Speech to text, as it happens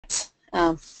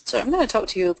So I'm going to talk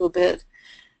to you a little bit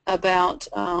about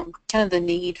kind of the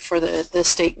need for the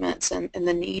statements and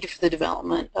the need for the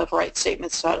development of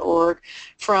writestatements.org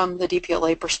from the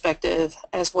DPLA perspective,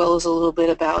 as well as a little bit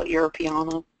about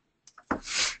Europeana.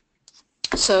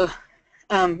 So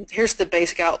here's the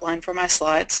basic outline for my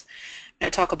slides. I'm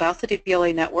going to talk about the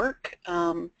DPLA network.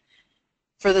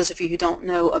 For those of you who don't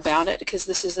know about it, because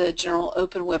this is a general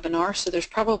open webinar, so there's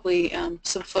probably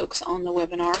some folks on the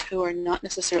webinar who are not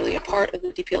necessarily a part of the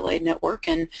DPLA network,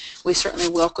 and we certainly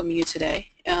welcome you today.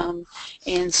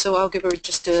 And so I'll give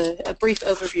just a brief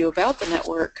overview about the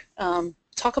network,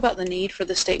 talk about the need for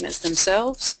the statements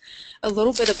themselves, a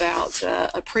little bit about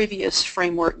a previous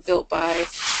framework built by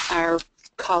our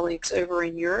colleagues over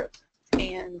in Europe,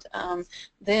 and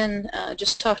then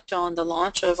just touch on the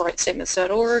launch of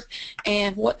writestatements.org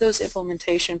and what those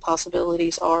implementation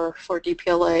possibilities are for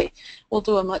DPLA. We'll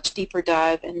do a much deeper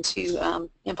dive into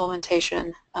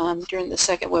implementation during the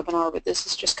second webinar, but this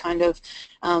is just kind of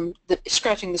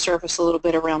scratching the surface a little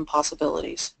bit around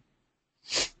possibilities.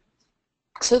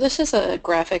 So this is a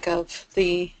graphic of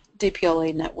the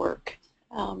DPLA network.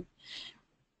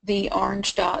 The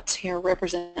orange dots here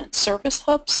represent service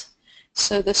hubs.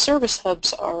 So the service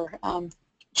hubs are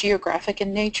geographic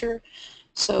in nature,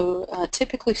 so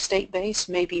typically state-based,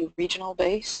 maybe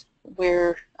regional-based,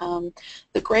 where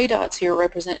the gray dots here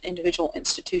represent individual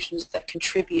institutions that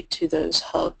contribute to those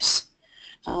hubs.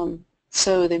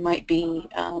 So they might be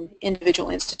individual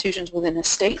institutions within a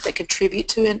state that contribute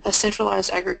to a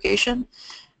centralized aggregation,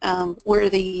 where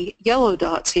the yellow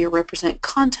dots here represent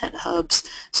content hubs.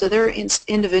 So they're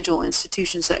individual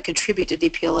institutions that contribute to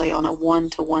DPLA on a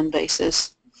one-to-one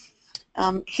basis.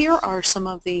 Here are some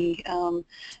of the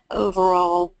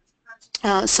overall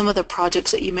some of the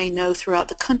projects that you may know throughout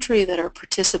the country that are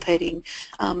participating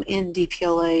in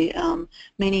DPLA.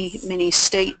 Many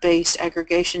state-based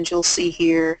aggregations you'll see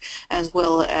here, as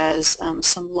well as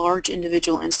some large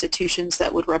individual institutions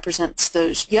that would represent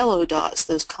those yellow dots,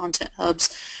 those content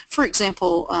hubs. For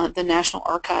example, the National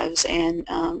Archives and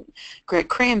Greg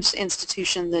Cram's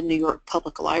institution, the New York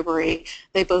Public Library,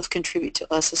 they both contribute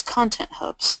to us as content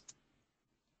hubs.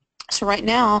 So right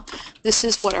now, this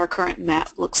is what our current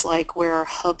map looks like, where our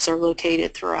hubs are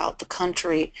located throughout the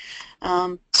country.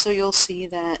 So you'll see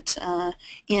that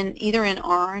either in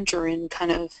orange or in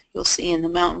kind of, you'll see in the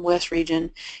Mountain West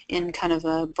region in kind of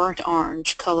a burnt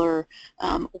orange color,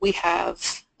 we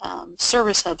have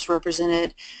service hubs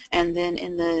represented, and then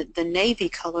in the navy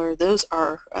color, those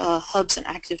are hubs in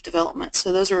active development.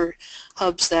 So those are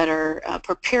hubs that are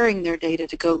preparing their data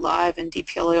to go live in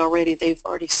DPLA already. They've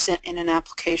already sent in an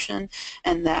application,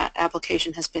 and that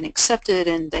application has been accepted,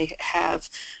 and they have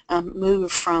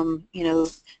moved from,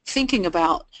 thinking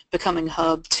about becoming a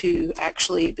hub to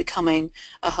actually becoming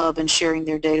a hub and sharing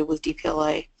their data with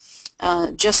DPLA.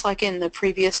 Just like in the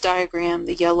previous diagram,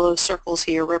 the yellow circles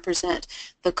here represent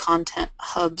the content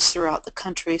hubs throughout the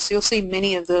country. So you'll see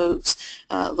many of those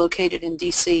located in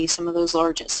DC, some of those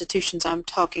large institutions I'm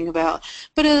talking about,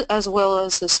 but as well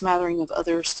as the smattering of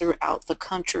others throughout the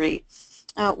country.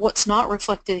 What's not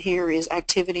reflected here is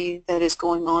activity that is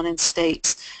going on in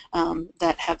states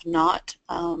that have not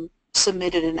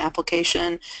submitted an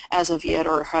application as of yet,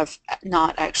 or have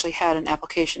not actually had an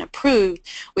application approved.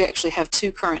 We actually have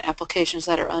 2 current applications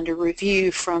that are under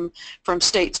review from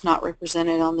states not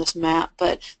represented on this map,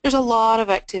 but there's a lot of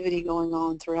activity going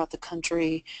on throughout the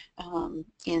country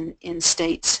in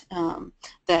states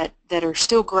that are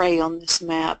still gray on this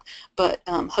map, but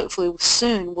hopefully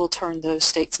soon we'll turn those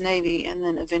states navy and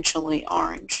then eventually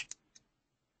orange.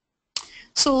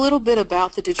 So a little bit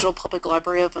about the Digital Public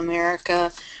Library of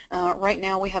America. Right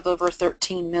now we have over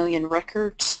 13 million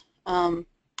records.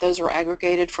 Those are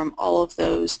aggregated from all of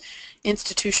those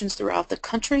institutions throughout the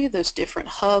country, those different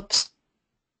hubs.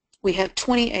 We have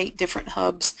 28 different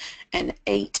hubs and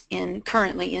 8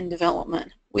 currently in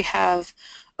development. We have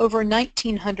over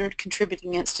 1,900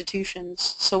 contributing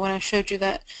institutions. So when I showed you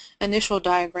that initial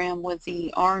diagram with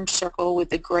the orange circle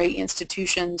with the gray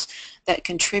institutions that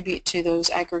contribute to those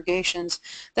aggregations,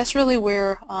 that's really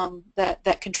where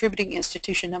that contributing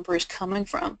institution number is coming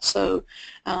from. So,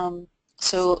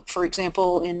 so for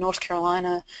example, in North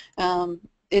Carolina,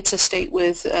 it's a state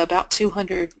with about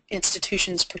 200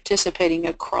 institutions participating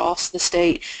across the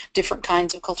state, different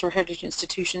kinds of cultural heritage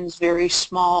institutions, very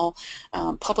small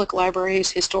public libraries,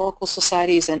 historical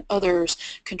societies, and others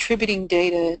contributing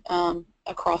data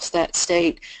across that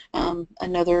state.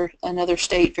 Another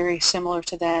state very similar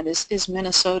to that is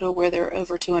Minnesota, where there are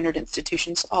over 200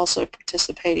 institutions also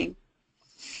participating.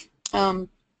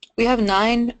 We have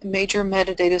 9 major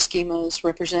metadata schemas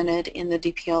represented in the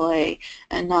DPLA,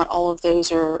 and not all of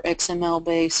those are XML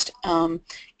based.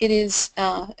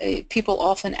 People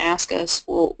often ask us,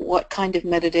 well, what kind of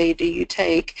metadata do you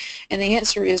take? And the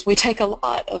answer is we take a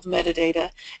lot of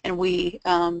metadata, and we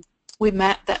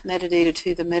map that metadata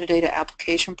to the metadata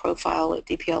application profile at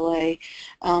DPLA.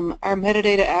 Our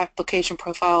metadata application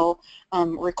profile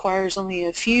requires only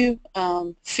a few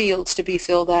fields to be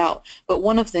filled out, but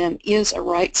one of them is a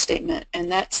right statement,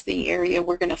 and that's the area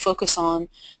we're going to focus on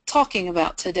talking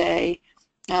about today.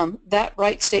 That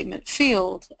right statement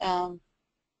field,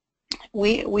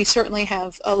 we certainly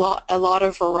have a lot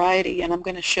of variety, and I'm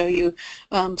going to show you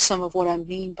some of what I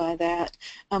mean by that.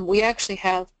 We actually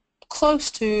have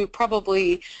close to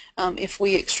probably, if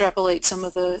we extrapolate some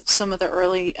of the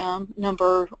early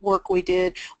number work we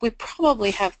did, we probably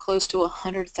have close to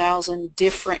 100,000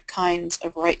 different kinds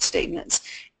of right statements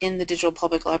in the Digital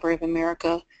Public Library of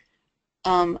America.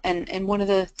 And one of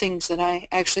the things that I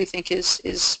actually think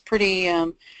is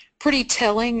pretty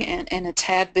telling and a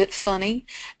tad bit funny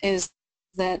is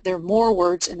that there are more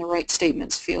words in the right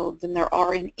statements field than there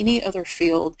are in any other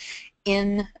field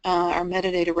in our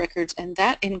metadata records, and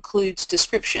that includes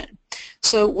description.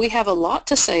 So we have a lot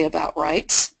to say about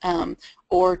rights,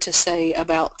 or to say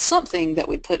about something that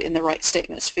we put in the right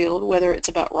statements field, whether it's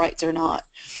about rights or not.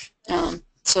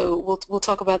 So we'll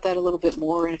talk about that a little bit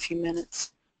more in a few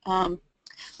minutes.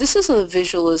 This is a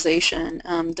visualization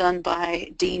done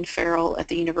by Dean Farrell at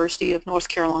the University of North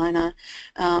Carolina.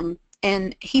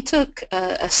 And he took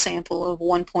a sample of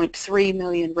 1.3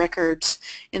 million records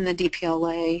in the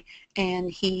DPLA,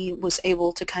 and he was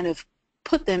able to kind of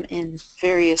put them in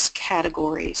various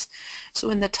categories.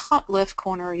 So in the top left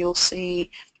corner, you'll see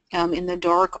in the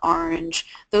dark orange,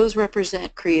 those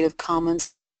represent Creative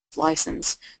Commons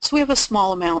license. So we have a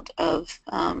small amount of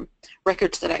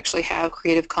records that actually have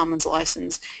Creative Commons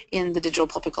license in the Digital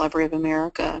Public Library of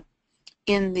America.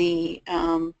 In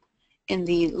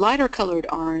the lighter colored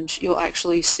orange, you'll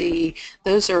actually see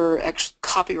those are actually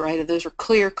copyrighted. Those are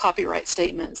clear copyright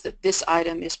statements that this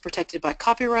item is protected by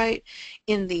copyright.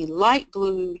 In the light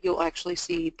blue, you'll actually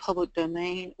see public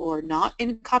domain or not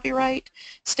in copyright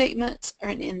statements.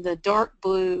 And in the dark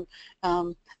blue,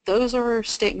 those are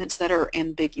statements that are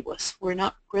ambiguous. We're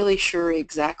not really sure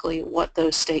exactly what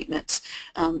those statements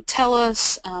tell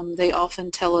us. They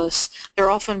often tell us,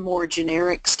 they're often more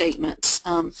generic statements.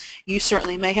 You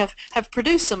certainly may have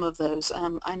produced some of those.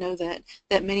 I know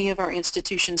that many of our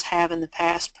institutions have in the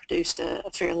past produced a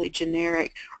fairly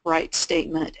generic right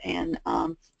statement, and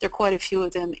there are quite a few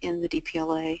of them in the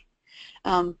DPLA.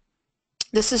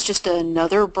 This is just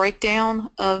another breakdown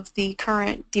of the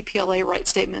current DPLA right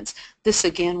statements. This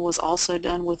again was also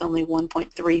done with only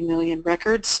 1.3 million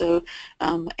records, so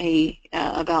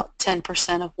about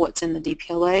 10% of what's in the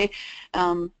DPLA.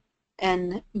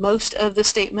 And most of the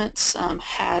statements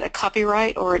had a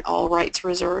copyright or an all rights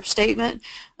reserved statement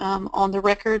on the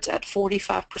records at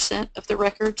 45% of the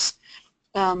records.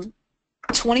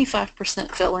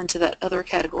 25% fell into that other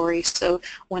category. So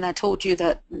when I told you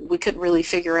that we couldn't really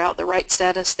figure out the right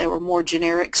status, there were more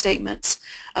generic statements.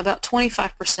 About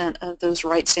 25% of those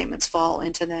right statements fall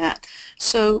into that.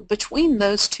 So between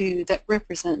those two, that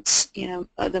represents,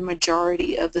 the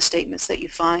majority of the statements that you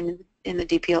find in the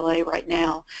DPLA right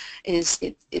now.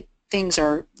 Things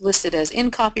are listed as in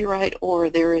copyright, or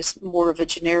there is more of a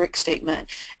generic statement,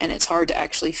 and it's hard to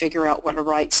actually figure out what a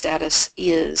right status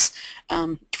is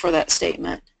for that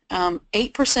statement.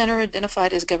 8% are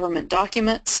identified as government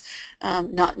documents.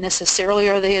 Not necessarily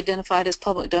are they identified as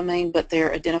public domain, but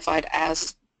they're identified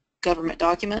as government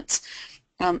documents.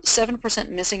 7%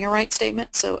 missing a right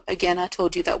statement. So again, I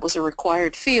told you that was a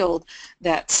required field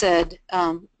that said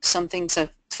some things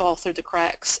have fall through the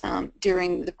cracks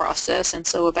during the process, and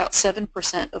so about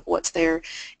 7% of what's there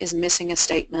is missing a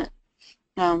statement.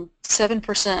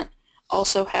 7%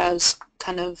 also has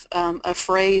kind of a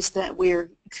phrase that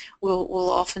we'll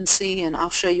often see, and I'll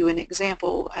show you an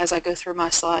example as I go through my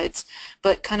slides,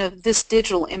 but kind of this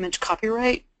digital image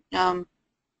copyright.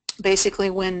 Basically,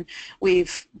 when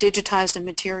we've digitized a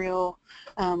material,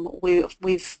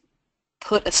 we've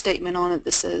put a statement on it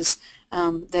that says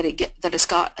that it's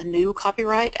got a new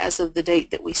copyright as of the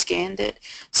date that we scanned it.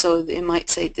 So it might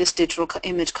say this digital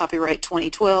image copyright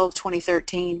 2012,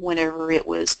 2013, whenever it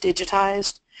was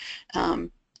digitized.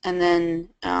 And then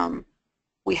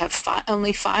we have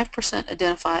only 5%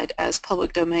 identified as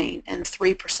public domain and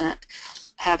 3%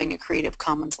 having a Creative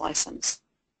Commons license.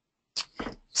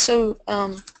 So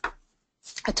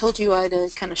I told you I'd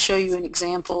kind of show you an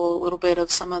example, a little bit of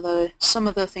some of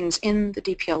the things in the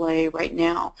DPLA right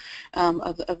now,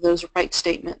 of those right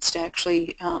statements to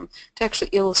actually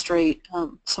illustrate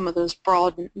some of those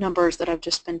broad numbers that I've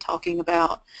just been talking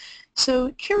about.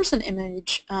 So here's an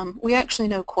image we actually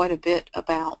know quite a bit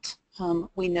about.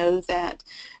 We know that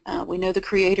we know the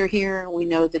creator here. We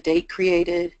know the date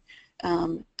created.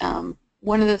 One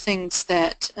of the things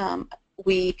that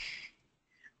we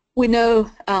know.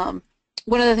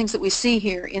 One of the things that we see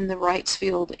here in the rights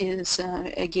field is,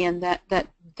 again, that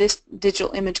this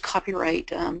digital image copyright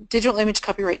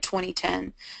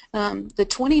 2010. The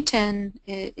 2010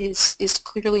 is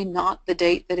clearly not the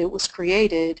date that it was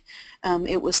created.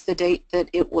 It was the date that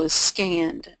it was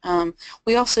scanned.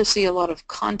 We also see a lot of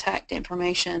contact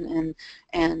information,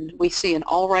 and we see an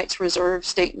all rights reserved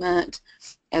statement,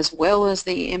 as well as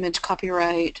the image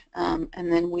copyright,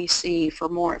 and then we see, for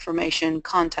more information,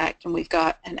 contact, and we've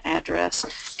got an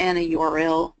address and a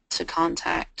URL to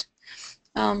contact.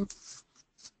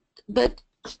 But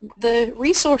the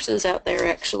resources out there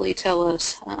actually tell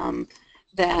us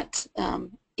that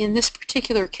in this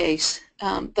particular case,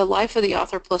 the life of the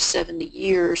author plus 70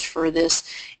 years for this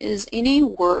is any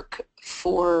work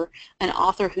for an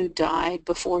author who died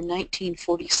before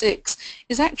 1946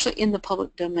 is actually in the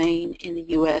public domain in the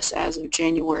U.S. as of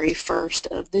January 1st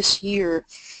of this year.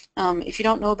 If you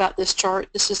don't know about this chart,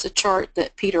 this is a chart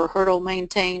that Peter Hurdle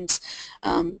maintains.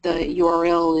 The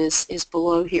URL is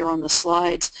below here on the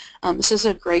slides. This is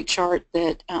a great chart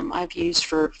that I've used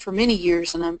for many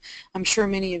years, and I'm sure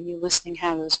many of you listening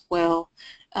have as well.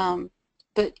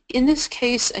 But in this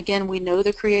case, again, we know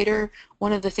the creator.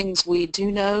 One of the things we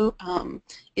do know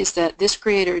is that this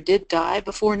creator did die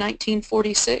before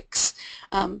 1946,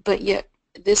 but yet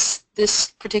this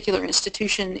particular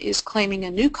institution is claiming a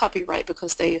new copyright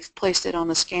because they've placed it on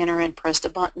the scanner and pressed a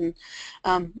button.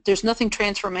 There's nothing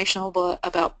transformational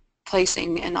about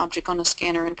placing an object on a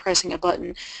scanner and pressing a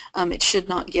button. It should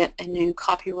not get a new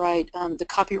copyright.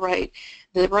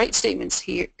 The right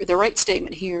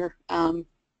statement here,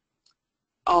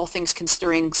 all things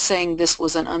considering, saying this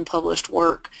was an unpublished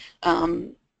work,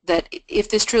 that if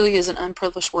this truly is an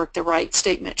unpublished work, the right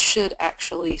statement should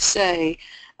actually say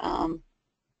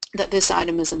that this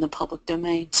item is in the public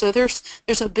domain. So there's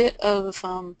a bit of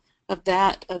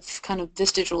kind of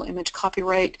this digital image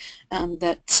copyright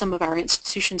that some of our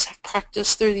institutions have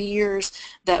practiced through the years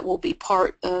that will be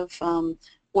part of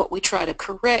what we try to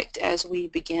correct as we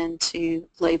begin to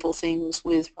label things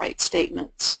with right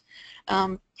statements.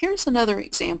 Here's another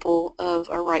example of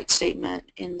a right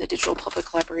statement in the Digital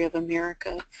Public Library of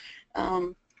America.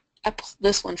 I pulled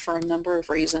this one for a number of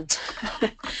reasons.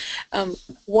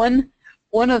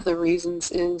 One of the reasons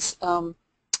is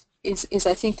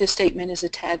I think this statement is a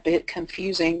tad bit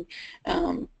confusing.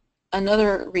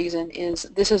 Another reason is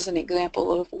this is an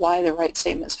example of why the right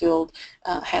statements field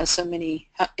has so many,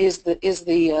 is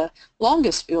the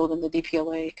longest field in the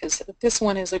DPLA, because this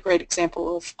one is a great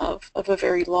example of a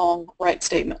very long right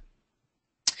statement.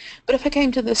 But if I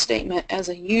came to this statement as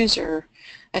a user,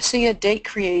 I see a date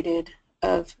created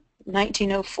of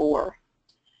 1904,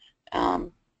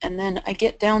 and then I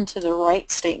get down to the right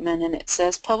statement and it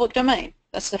says public domain.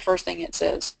 That's the first thing it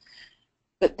says.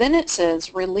 But then it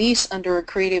says release under a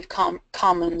Creative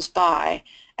Commons by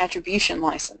attribution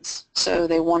license. So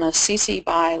they want a CC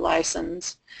BY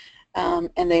license, and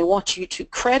they want you to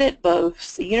credit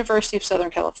both the University of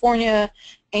Southern California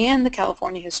and the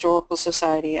California Historical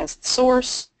Society as the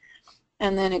source,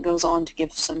 and then it goes on to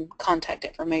give some contact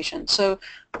information. So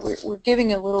we're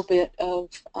giving a little bit of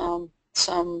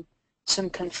some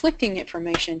conflicting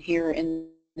information here in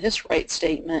this right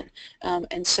statement,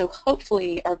 and so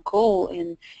hopefully our goal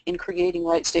in creating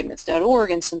rightstatements.org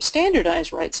and some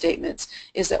standardized right statements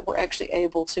is that we're actually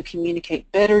able to communicate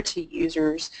better to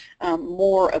users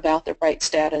more about the right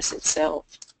status itself.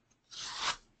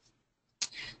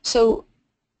 So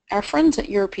our friends at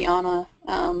Europeana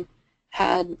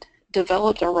had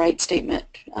developed a right statement,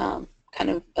 kind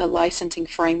of a licensing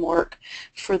framework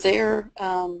for their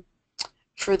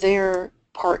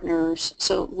partners.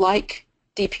 So like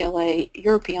DPLA,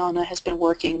 Europeana has been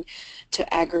working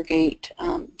to aggregate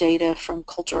data from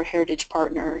cultural heritage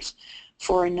partners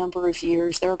for a number of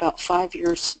years. They're about 5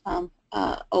 years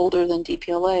older than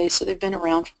DPLA, so they've been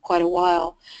around for quite a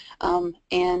while.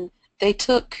 And they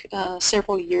took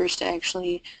several years to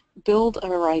actually build a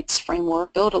rights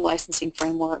framework, build a licensing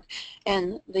framework,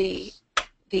 and the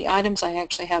items I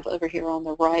actually have over here on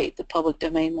the right, the public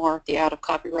domain mark, the out of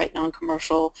copyright,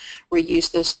 non-commercial,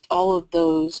 reuse, all of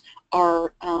those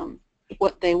are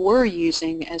what they were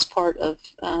using as part of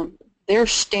their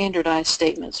standardized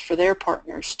statements for their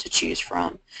partners to choose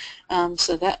from.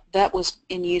 So that was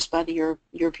in use by the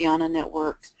Europeana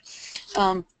network.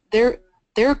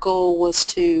 Their goal was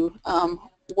to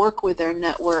work with their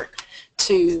network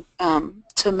to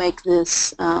make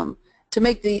this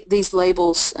these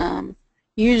labels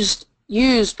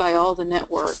used by all the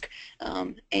network,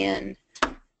 and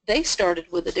they started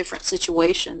with a different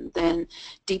situation than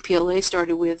DPLA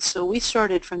started with. So we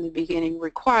started from the beginning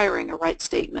requiring a right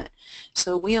statement.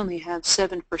 So we only have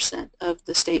 7% of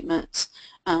the statements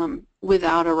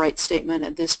without a right statement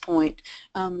at this point.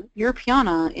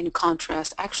 Europeana, in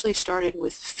contrast, actually started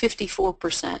with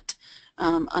 54%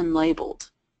 unlabeled,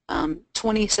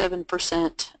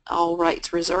 27% all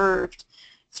rights reserved,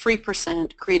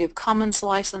 3% Creative Commons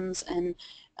license, and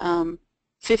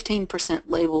 15%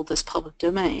 labeled as public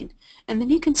domain. And then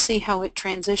you can see how it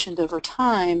transitioned over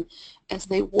time as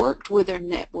they worked with their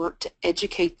network to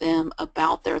educate them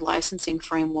about their licensing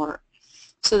framework.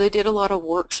 So they did a lot of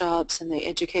workshops and they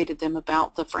educated them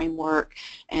about the framework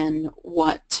and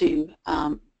what to,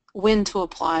 when to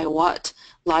apply what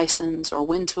license or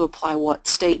when to apply what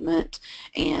statement,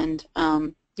 and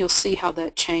you'll see how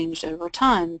that changed over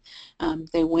time.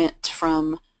 They went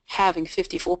from having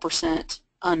 54%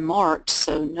 unmarked,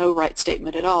 so no right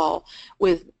statement at all,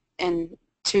 and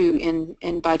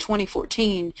by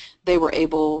 2014 they were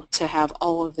able to have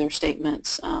all of their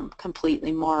statements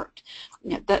completely marked.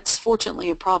 That's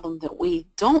fortunately a problem that we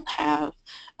don't have.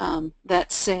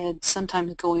 That said,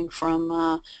 sometimes going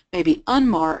from maybe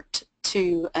unmarked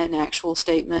to an actual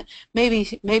statement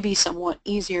maybe somewhat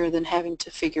easier than having to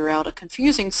figure out a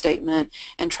confusing statement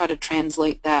and try to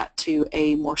translate that to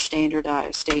a more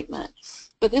standardized statement.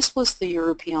 But this was the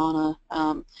Europeana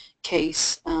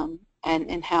case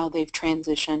and how they've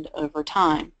transitioned over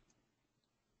time.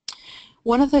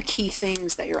 One of the key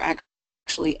things that you're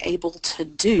actually able to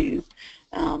do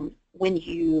when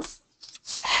you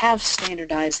have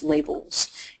standardized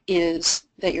labels is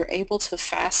that you're able to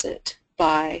facet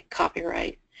by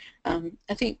copyright.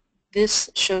 I think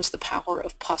this shows the power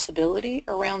of possibility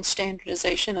around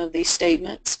standardization of these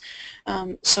statements.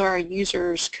 So our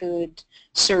users could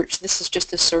search, this is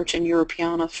just a search in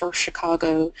Europeana for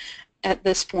Chicago. At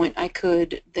this point I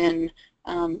could then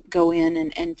go in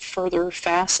and further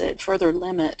facet, further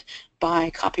limit by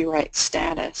copyright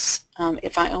status.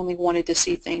 If I only wanted to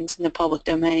see things in the public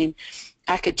domain,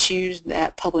 I could choose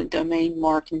that public domain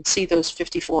mark and see those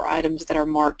 54 items that are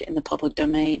marked in the public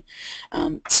domain.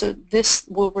 So this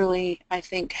will really, I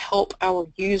think, help our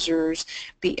users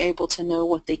be able to know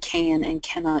what they can and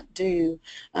cannot do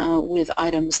with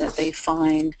items that they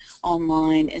find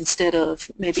online instead of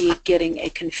maybe getting a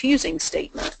confusing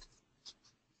statement.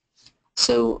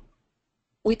 So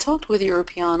we talked with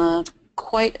Europeana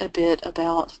quite a bit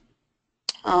about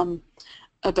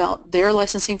their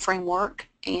licensing framework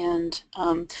and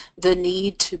the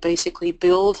need to basically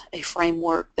build a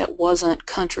framework that wasn't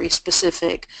country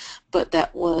specific but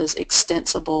that was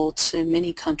extensible to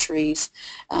many countries,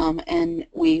 and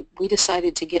we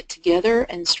decided to get together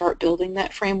and start building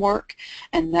that framework,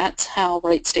 and that's how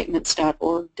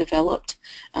rightstatements.org developed.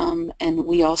 And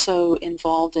we also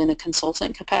involved in a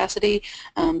consultant capacity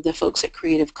the folks at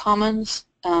Creative Commons.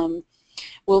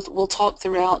 We'll talk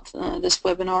throughout this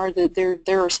webinar that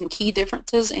there are some key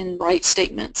differences in rights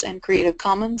statements and Creative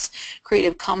Commons.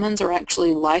 Creative Commons are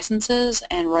actually licenses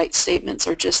and rights statements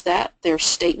are just that. They're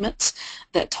statements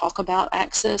that talk about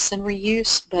access and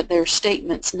reuse, but they're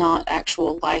statements, not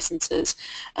actual licenses.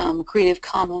 Creative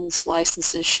Commons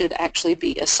licenses should actually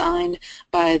be assigned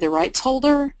by the rights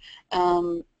holder,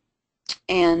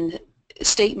 and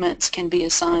statements can be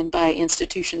assigned by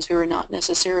institutions who are not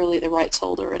necessarily the rights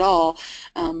holder at all.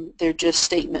 They're just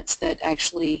statements that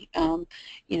actually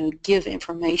give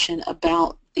information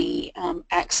about the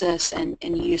access and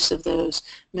use of those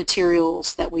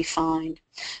materials that we find.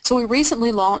 So we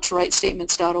recently launched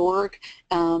rightstatements.org.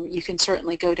 You can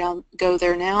certainly go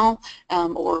there now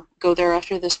or go there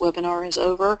after this webinar is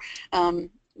over.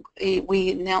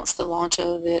 We announced the launch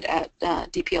of it at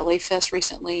DPLA Fest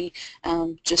recently,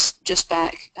 just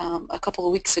back a couple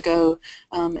of weeks ago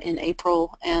in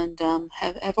April, and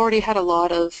have already had a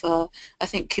lot of I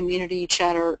think community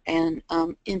chatter and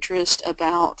interest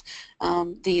about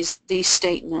these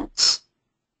statements.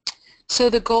 So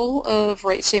the goal of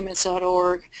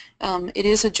rightstatements.org, it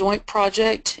is a joint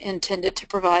project intended to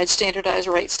provide standardized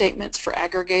right statements for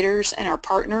aggregators and our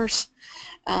partners.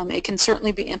 It can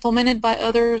certainly be implemented by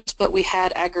others, but we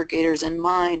had aggregators in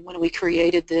mind when we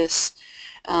created this.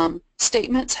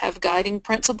 Statements have guiding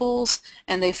principles,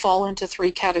 and they fall into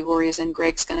 3 categories, and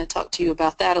Greg's going to talk to you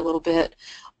about that a little bit.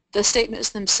 The statements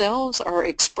themselves are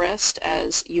expressed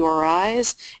as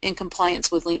URIs in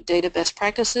compliance with linked data best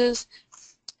practices.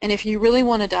 And if you really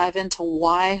want to dive into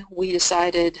why we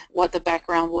decided what the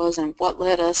background was and what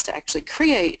led us to actually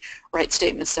create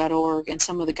rightstatements.org and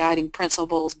some of the guiding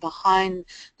principles behind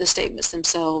the statements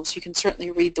themselves, you can certainly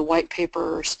read the white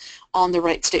papers on the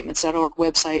rightstatements.org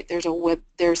website.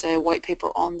 There's a white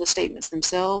paper on the statements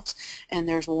themselves, and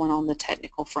there's one on the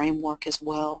technical framework as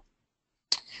well.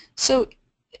 So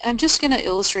I'm just going to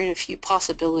illustrate a few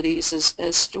possibilities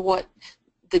as to what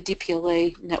the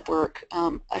DPLA network.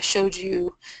 I showed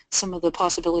you some of the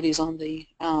possibilities on the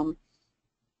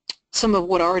some of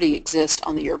what already exists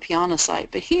on the Europeana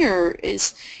site, but here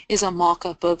is a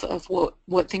mock-up of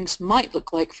what things might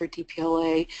look like for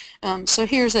DPLA. So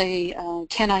here's a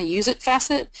can I use it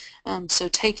facet, so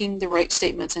taking the right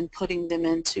statements and putting them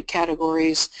into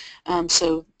categories.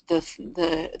 So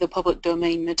the public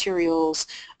domain materials,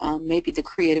 maybe the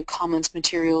Creative Commons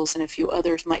materials, and a few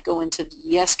others might go into the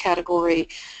yes category.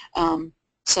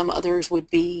 Some others would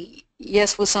be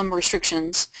yes with some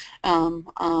restrictions,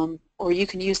 or you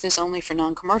can use this only for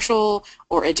non-commercial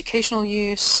or educational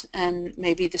use, and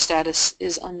maybe the status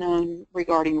is unknown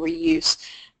regarding reuse.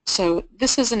 So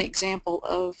this is an example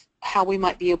of how we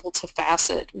might be able to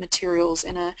facet materials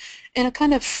in a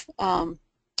kind of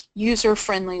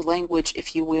user-friendly language,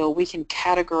 if you will. We can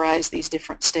categorize these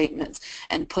different statements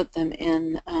and put them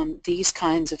in these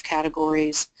kinds of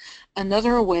categories.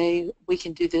 Another way we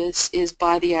can do this is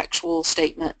by the actual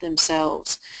statement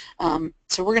themselves.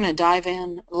 So we're going to dive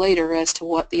in later as to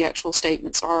what the actual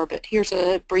statements are, but here's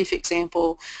a brief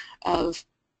example of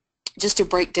just to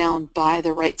break down by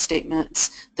the right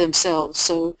statements themselves.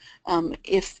 So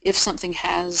if something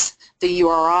has the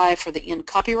URI for the in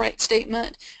copyright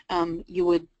statement, you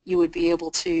would be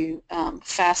able to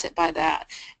facet by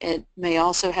that. It may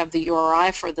also have the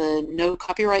URI for the no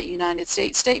copyright United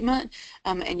States statement,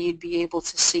 and you'd be able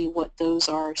to see what those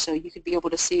are. So you could be able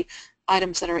to see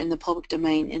items that are in the public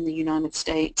domain in the United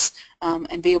States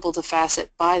and be able to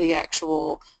facet by the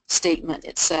actual statement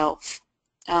itself.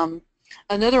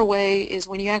 Another way is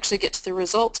when you actually get to the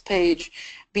results page,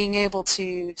 being able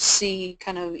to see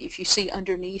kind of, if you see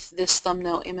underneath this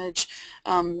thumbnail image,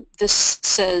 this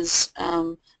says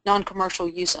non-commercial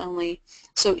use only.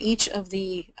 So each of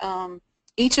the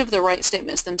right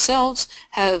statements themselves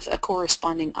have a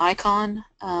corresponding icon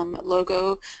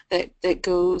logo that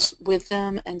goes with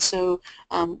them, and so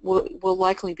we'll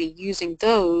likely be using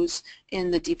those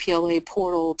in the DPLA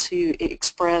portal to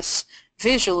express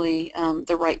visually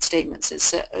the right statement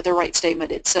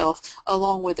itself,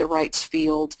 along with the rights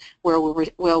field where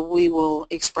we will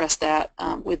express that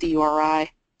with the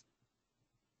URI.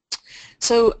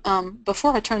 So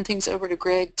before I turn things over to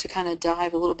Greg to kind of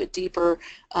dive a little bit deeper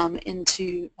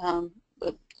into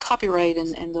copyright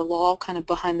and the law kind of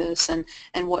behind this and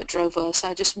what drove us,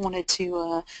 I just wanted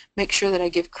to make sure that I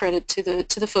give credit to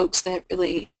the folks that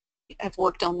really have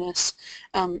worked on this.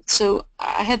 So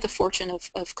I had the fortune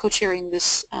of co-chairing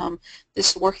this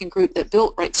this working group that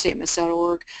built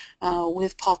rightstatements.org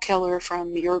with Paul Keller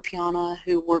from Europeana,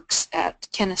 who works at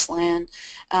Kennisland,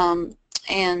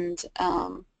 and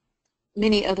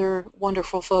many other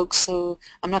wonderful folks. So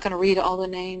I'm not going to read all the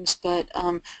names, but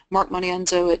Mark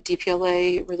Manienzo at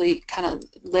DPLA really kind of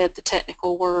led the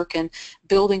technical work and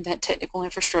building that technical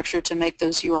infrastructure to make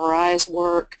those URIs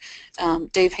work.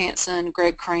 Dave Hansen,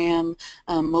 Greg Cram,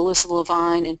 Melissa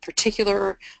Levine in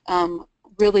particular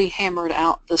really hammered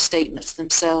out the statements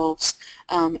themselves.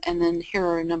 And then here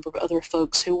are a number of other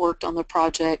folks who worked on the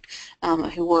project,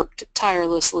 who worked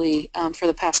tirelessly for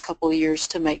the past couple of years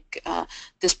to make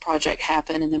this project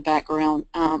happen in the background.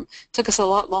 Took us a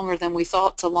lot longer than we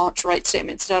thought to launch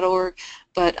rightstatements.org,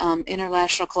 but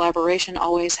international collaboration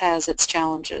always has its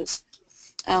challenges.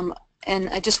 And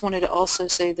I just wanted to also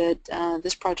say that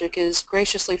this project is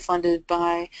graciously funded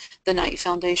by the Knight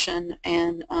Foundation,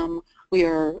 and we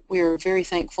are very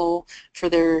thankful for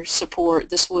their support.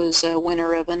 This was a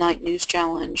winner of a Knight News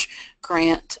Challenge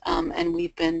grant, and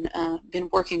we've been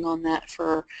working on that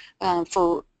for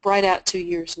right at 2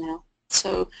 years now.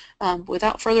 So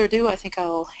without further ado, I think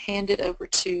I'll hand it over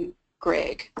to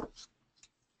Greg.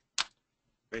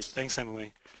 Great, thanks,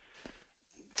 Emily.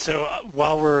 So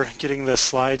while we're getting the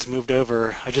slides moved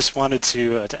over, I just wanted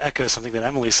to echo something that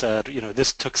Emily said. You know,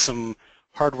 this took some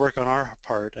hard work on our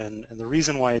part, and the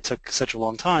reason why it took such a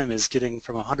long time is getting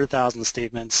from 100,000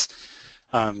 statements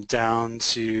down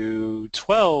to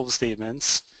 12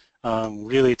 statements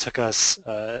really took us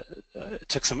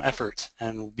took some effort,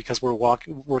 and because we're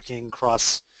working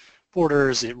cross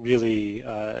borders, it really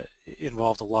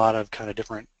involved a lot of kind of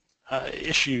different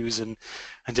issues and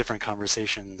different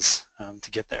conversations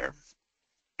to get there.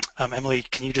 Emily,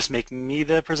 can you just make me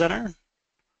the presenter?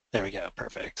 There we go,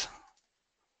 perfect.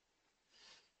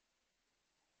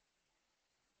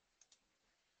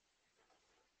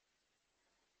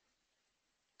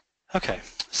 Okay,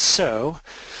 so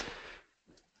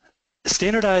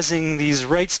standardizing these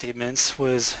right statements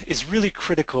is really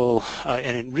critical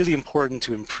and really important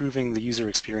to improving the user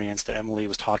experience that Emily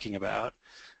was talking about.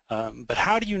 But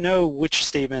how do you know which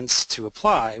statements to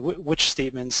apply? Which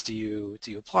statements do you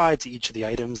apply to each of the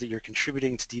items that you're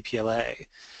contributing to DPLA?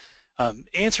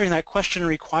 Answering that question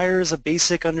requires a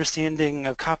basic understanding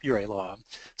of copyright law.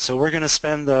 So we're going to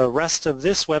spend the rest of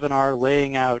this webinar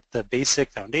laying out the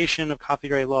basic foundation of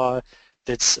copyright law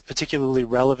that's particularly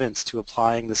relevant to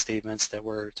applying the statements that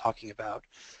we're talking about.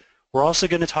 We're also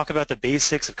going to talk about the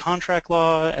basics of contract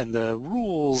law and the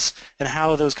rules and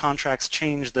how those contracts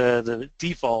change the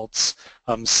defaults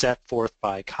set forth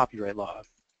by copyright law.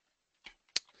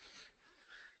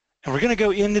 And we're going to go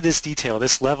into this detail,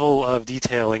 this level of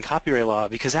detail in copyright law,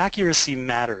 because accuracy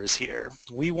matters here.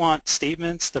 We want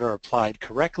statements that are applied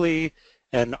correctly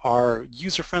and are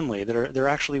user-friendly, that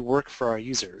actually work for our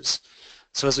users.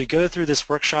 So as we go through this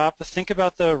workshop, think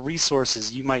about the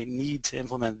resources you might need to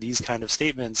implement these kind of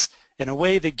statements in a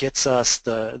way that gets us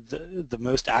the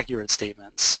most accurate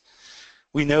statements.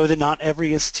 We know that not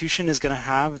every institution is going to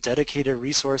have dedicated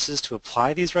resources to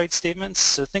apply these right statements,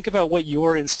 so think about what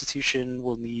your institution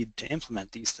will need to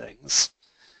implement these things.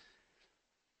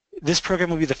 This program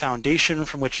will be the foundation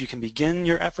from which you can begin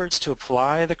your efforts to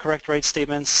apply the correct right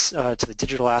statements to the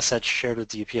digital assets shared with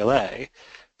DPLA.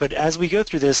 But as we go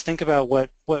through this, think about what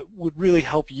would really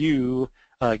help you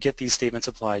get these statements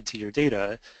applied to your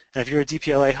data. And if you're a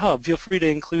DPLA hub, feel free to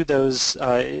include those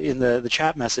in the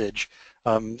chat message.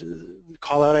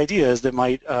 Call out ideas that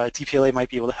DPLA might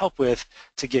be able to help with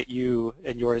to get you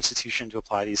and your institution to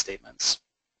apply these statements.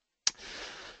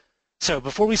 So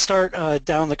before we start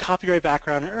down the copyright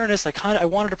background in earnest, I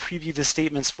wanted to preview the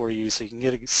statements for you so you can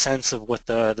get a sense of what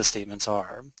the statements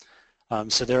are.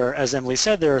 So there are, as Emily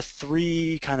said, there are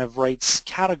three kind of rights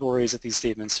categories that these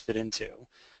statements fit into.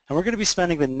 And we're going to be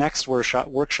spending the next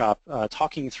workshop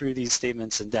talking through these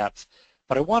statements in depth.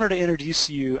 But I wanted to introduce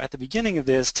you at the beginning of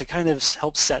this to kind of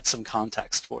help set some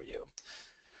context for you.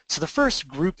 So the first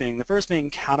grouping, the first main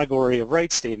category of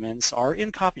right statements are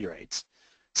in copyright.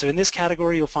 So in this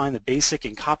category you'll find the basic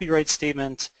and copyright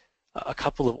statement, a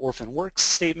couple of orphan works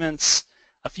statements,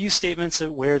 a few statements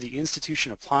where the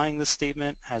institution applying the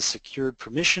statement has secured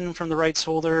permission from the rights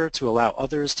holder to allow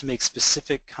others to make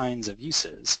specific kinds of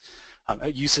uses.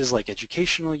 Uses like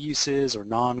educational uses or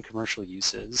non-commercial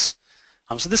uses.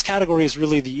 So this category is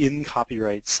really the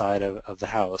in-copyright side of the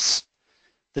house.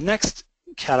 The next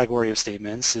category of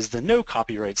statements is the no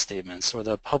copyright statements or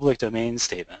the public domain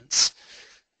statements.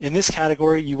 In this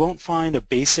category you won't find a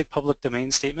basic public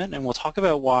domain statement, and we'll talk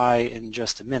about why in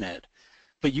just a minute.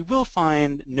 But you will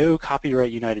find no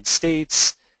copyright United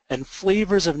States and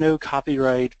flavors of no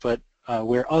copyright, but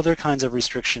where other kinds of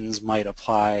restrictions might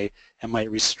apply and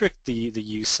might restrict the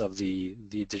use of the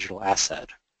digital asset.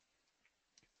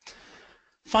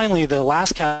 Finally, the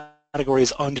last category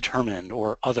is undetermined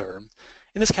or other.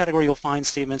 In this category you'll find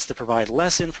statements that provide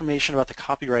less information about the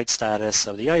copyright status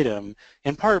of the item,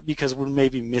 in part because we're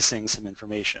maybe missing some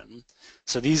information.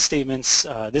 So these statements,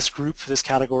 this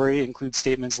category includes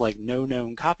statements like no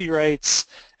known copyrights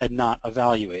and not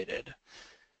evaluated.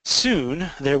 Soon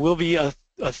there will be a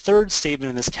third statement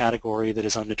in this category that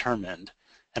is undetermined.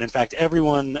 And in fact,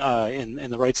 everyone in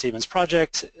the Right Statements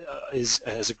project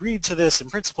has agreed to this in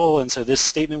principle, and so this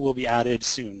statement will be added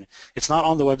soon. It's not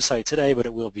on the website today, but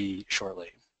it will be shortly.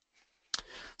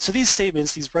 So these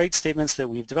statements, these right statements that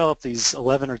we've developed, these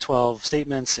 11 or 12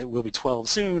 statements, it will be 12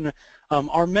 soon,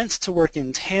 are meant to work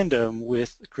in tandem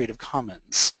with Creative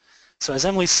Commons. So as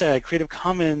Emily said, Creative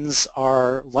Commons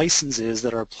are licenses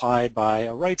that are applied by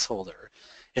a rights holder.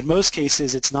 In most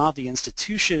cases, it's not the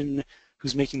institution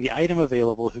who's making the item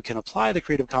available who can apply the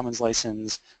Creative Commons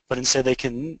license, but instead they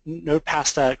can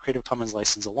pass that Creative Commons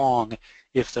license along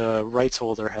if the rights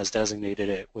holder has designated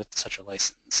it with such a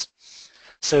license.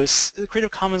 So the Creative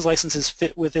Commons licenses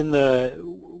fit within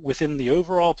the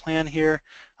overall plan here,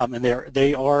 and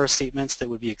they are statements that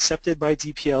would be accepted by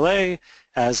DPLA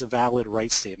as valid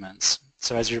right statements.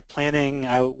 So as you're planning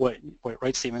out what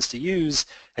right statements to use,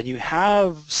 and you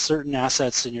have certain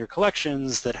assets in your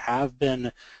collections that have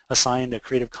been assigned a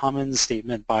Creative Commons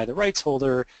statement by the rights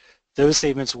holder, those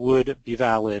statements would be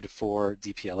valid for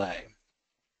DPLA.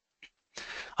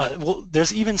 Well,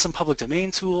 there's even some public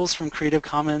domain tools from Creative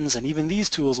Commons, and even these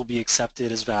tools will be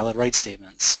accepted as valid right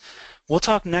statements. We'll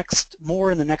talk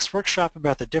more in the next workshop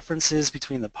about the differences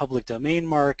between the public domain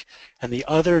mark and the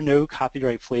other no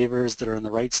copyright flavors that are in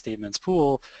the right statements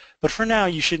pool. But for now,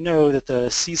 you should know that the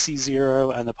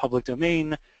CC0 and the public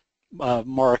domain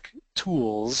mark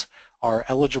tools are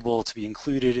eligible to be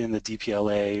included in the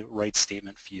DPLA right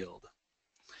statement field.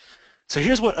 So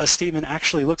here's what a statement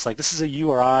actually looks like. This is a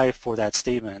URI for that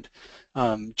statement.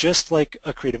 Just like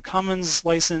a Creative Commons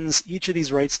license, each of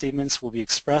these right statements will be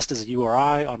expressed as a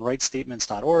URI on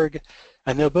rightstatements.org,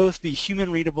 and they'll both be human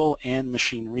readable and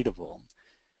machine readable.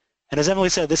 And as Emily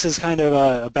said, this is kind of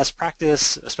a best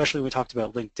practice, especially when we talked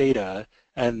about linked data.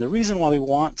 And the reason why we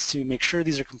want to make sure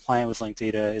these are compliant with linked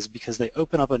data is because they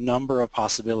open up a number of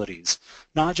possibilities,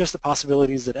 not just the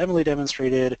possibilities that Emily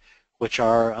demonstrated, which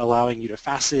are allowing you to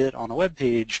facet on a web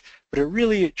page, but it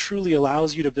really truly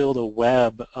allows you to build a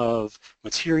web of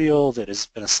material that has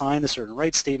been assigned a certain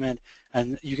right statement,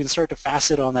 and you can start to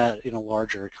facet on that in a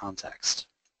larger context.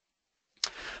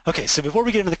 Okay, so before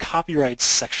we get into the copyright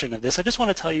section of this, I just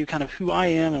want to tell you kind of who I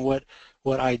am and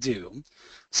what I do.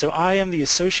 So I am the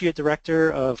Associate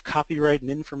Director of Copyright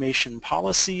and Information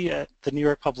Policy at the New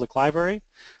York Public Library.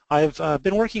 I've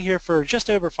been working here for just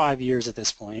over 5 years at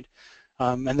this point.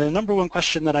 And the number one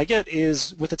question that I get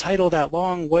is, with a title that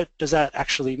long, what does that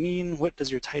actually mean? What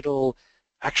does your title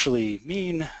actually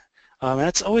mean?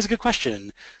 That's always a good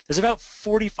question. There's about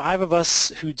 45 of us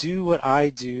who do what I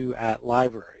do at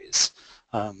libraries.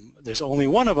 There's only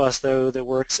one of us, though, that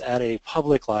works at a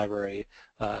public library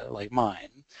like mine.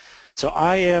 So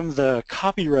I am the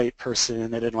copyright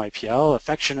person at NYPL,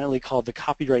 affectionately called the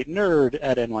copyright nerd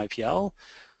at NYPL.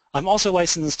 I'm also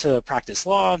licensed to practice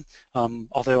law,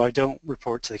 although I don't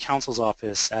report to the counsel's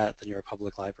office at the New York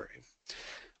Public Library.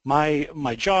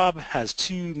 My job has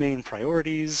two main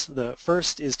priorities. The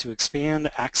first is to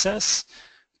expand access,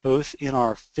 both in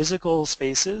our physical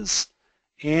spaces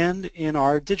and in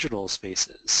our digital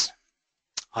spaces.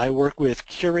 I work with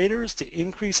curators to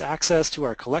increase access to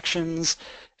our collections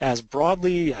as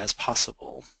broadly as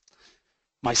possible.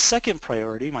 My second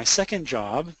priority, my second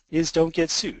job, is don't get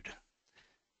sued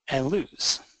and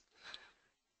lose.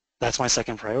 That's my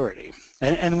second priority.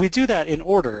 And we do that in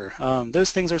order.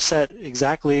 Those things are set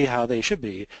exactly how they should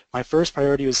be. My first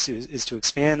priority is to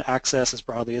expand access as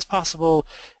broadly as possible,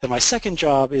 and my second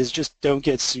job is just don't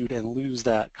get sued and lose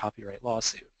that copyright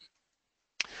lawsuit.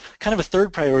 Kind of a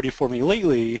third priority for me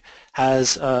lately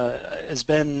has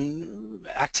been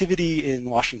activity in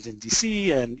Washington,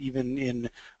 D.C. and even in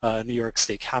New York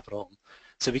State Capitol.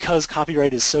 So because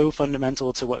copyright is so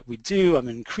fundamental to what we do, I'm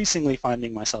increasingly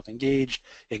finding myself engaged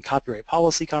in copyright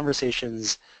policy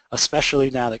conversations,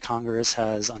 especially now that Congress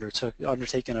has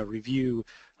undertaken a review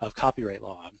of copyright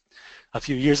law. A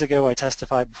few years ago, I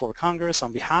testified before Congress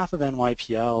on behalf of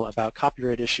NYPL about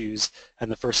copyright issues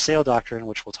and the first sale doctrine,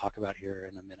 which we'll talk about here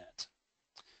in a minute.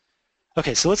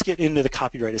 Okay, so let's get into the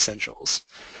copyright essentials.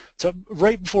 So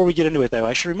right before we get into it, though,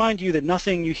 I should remind you that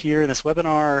nothing you hear in this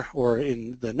webinar or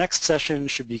in the next session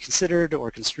should be considered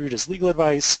or construed as legal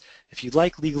advice. If you'd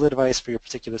like legal advice for your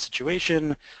particular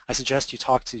situation, I suggest you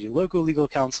talk to your local legal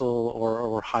counsel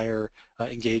or hire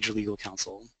engage legal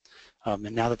counsel. And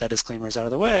now that that disclaimer is out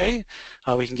of the way,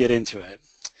 we can get into it.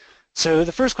 So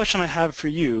the first question I have for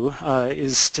you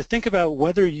is to think about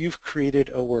whether you've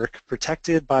created a work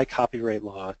protected by copyright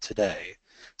law today.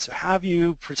 So have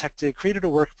you created a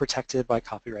work protected by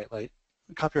copyright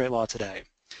law today?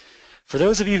 For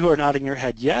those of you who are nodding your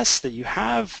head yes, that you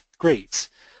have, great.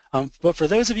 But for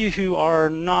those of you who are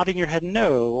nodding your head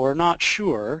no or not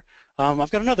sure,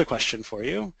 I've got another question for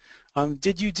you.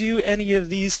 Did you do any of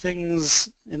these things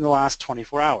in the last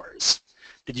 24 hours?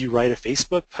 Did you write a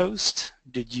Facebook post?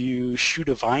 Did you shoot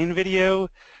a Vine video,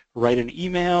 write an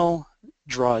email,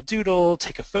 draw a doodle,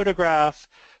 take a photograph,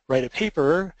 write a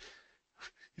paper?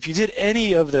 If you did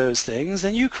any of those things,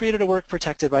 then you created a work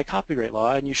protected by copyright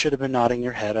law, and you should have been nodding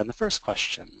your head on the first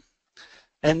question.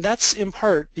 And that's in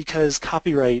part because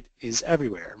copyright is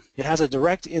everywhere. It has a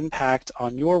direct impact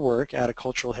on your work at a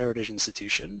cultural heritage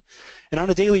institution. And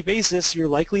on a daily basis, you're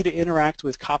likely to interact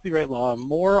with copyright law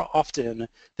more often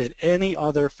than any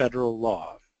other federal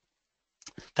law.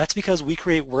 That's because we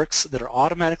create works that are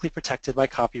automatically protected by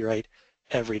copyright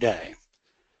every day.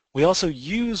 We also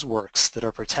use works that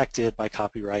are protected by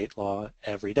copyright law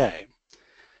every day.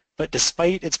 But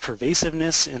despite its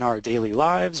pervasiveness in our daily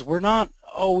lives, we're not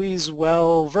always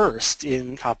well versed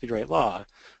in copyright law.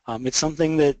 It's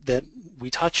something that we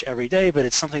touch every day, but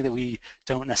it's something that we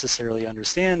don't necessarily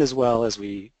understand as well as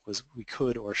we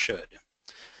could or should.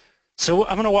 So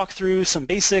I'm going to walk through some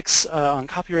basics on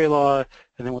copyright law,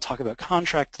 and then we'll talk about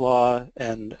contract law,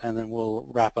 and then we'll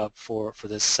wrap up for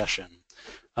this session.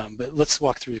 But let's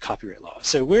walk through the copyright law.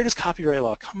 So where does copyright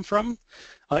law come from?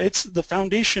 It's the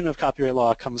foundation of copyright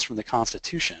law comes from the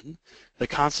Constitution. The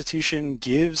Constitution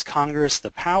gives Congress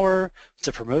the power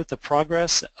to promote the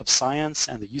progress of science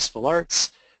and the useful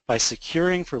arts by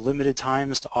securing for limited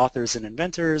times to authors and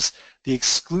inventors the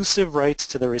exclusive rights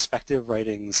to their respective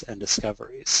writings and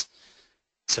discoveries.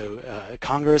 So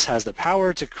Congress has the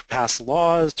power to pass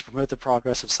laws to promote the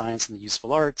progress of science and the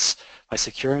useful arts by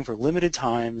securing for limited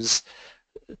times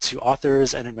to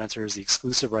authors and inventors the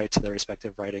exclusive right to their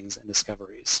respective writings and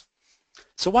discoveries.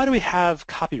 So why do we have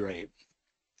copyright?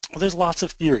 Well, there's lots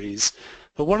of theories,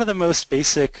 but one of the most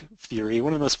basic theory,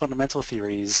 one of the most fundamental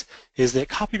theories is that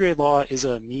copyright law is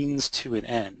a means to an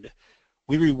end.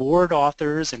 We reward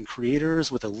authors and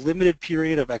creators with a limited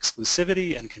period of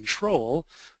exclusivity and control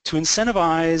to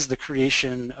incentivize the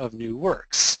creation of new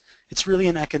works. It's really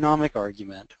an economic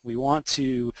argument. We want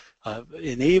to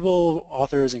enable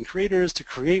authors and creators to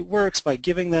create works by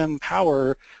giving them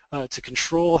power to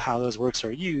control how those works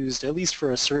are used, at least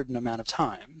for a certain amount of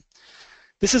time.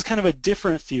 This is kind of a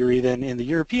different theory than in the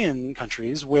European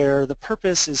countries where the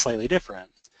purpose is slightly different.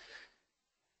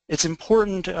 It's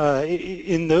important,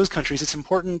 in those countries, it's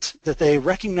important that they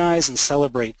recognize and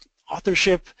celebrate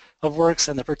authorship of works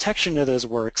and the protection of those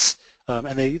works,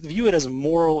 and they view it as a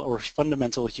moral or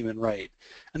fundamental human right.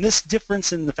 And this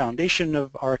difference in the foundation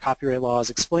of our copyright laws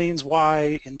explains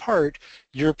why, in part,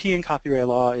 European copyright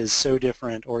law is so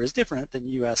different or is different than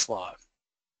US law.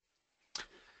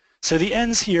 So the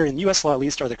ends here, in US law at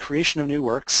least, are the creation of new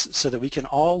works so that we can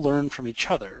all learn from each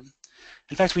other.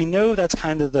 In fact, we know that's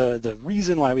kind of the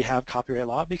reason why we have copyright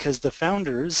law, because the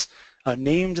founders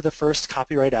named the first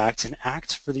Copyright Act an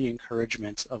act for the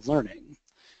encouragement of learning.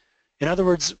 In other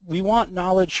words, we want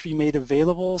knowledge to be made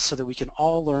available so that we can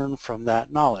all learn from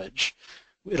that knowledge.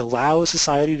 It allows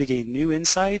society to gain new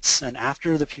insights, and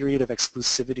after the period of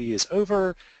exclusivity is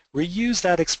over, reuse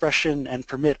that expression and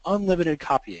permit unlimited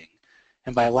copying.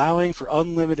 And by allowing for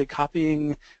unlimited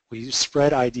copying, we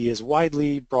spread ideas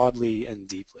widely, broadly, and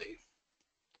deeply.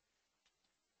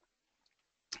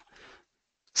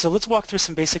 So let's walk through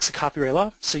some basics of copyright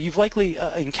law. So you've likely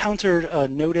encountered a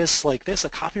notice like this, a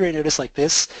copyright notice like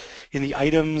this, in the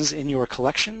items in your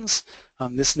collections.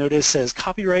 This notice says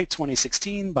Copyright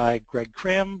 2016 by Greg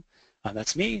Cram.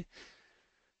 That's me.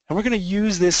 And we're going to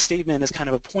use this statement as kind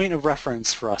of a point of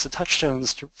reference for us, a touchstone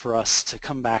for us to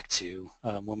come back to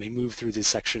when we move through these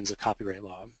sections of copyright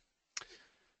law.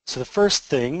 So the first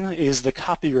thing is the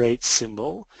copyright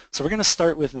symbol. So we're going to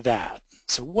start with that.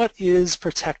 So what is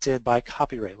protected by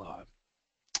copyright law?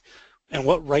 And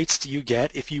what rights do you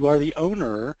get if you are the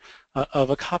owner of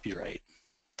a copyright?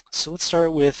 So let's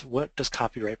start with, what does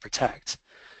copyright protect?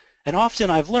 And often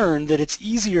I've learned that it's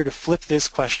easier to flip this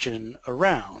question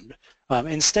around.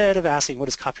 Instead of asking what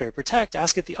does copyright protect,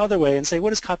 ask it the other way and say, what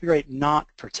does copyright not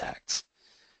protect?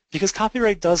 Because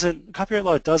copyright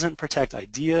law doesn't protect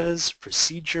ideas,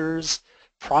 procedures,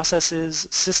 processes,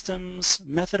 systems,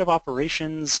 method of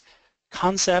operations,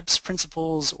 concepts,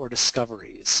 principles, or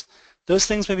discoveries. Those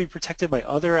things may be protected by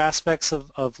other aspects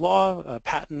of law,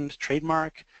 patent,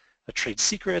 trademark, trade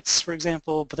secrets, for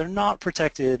example, but they're not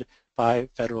protected by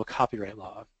federal copyright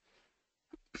law.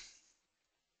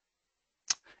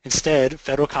 Instead,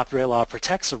 federal copyright law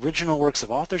protects original works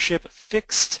of authorship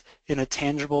fixed in a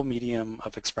tangible medium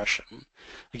of expression.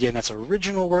 Again, that's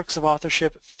original works of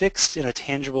authorship fixed in a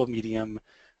tangible medium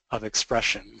of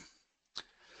expression.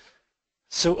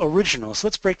 So original, so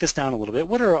let's break this down a little bit.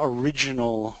 What are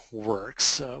original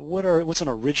works? What's an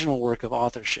original work of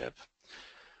authorship?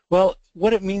 Well,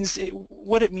 what it means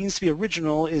to be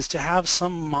original is to have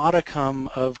some modicum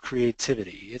of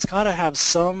creativity. It's got to have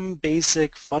some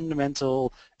basic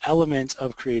fundamental element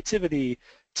of creativity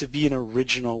to be an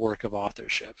original work of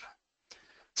authorship.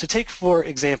 So take, for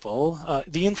example,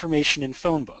 the information in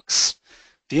phone books.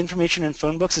 The information in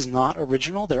phone books is not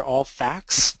original. They're all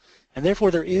facts, and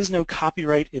therefore there is no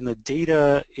copyright in the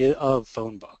data of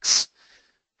phone books.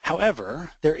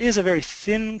 However, there is a very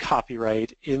thin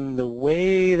copyright in the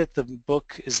way that the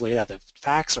book is laid out, the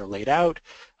facts are laid out,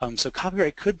 so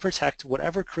copyright could protect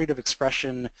whatever creative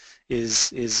expression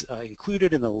is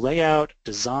included in the layout,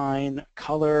 design,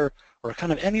 color, or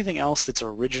kind of anything else that's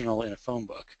original in a phone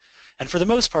book. And for the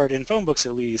most part, in phone books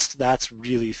at least, that's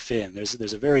really thin.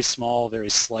 There's a very small, very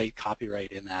slight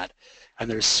copyright in that, and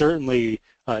there's certainly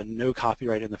no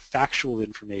copyright in the factual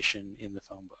information in the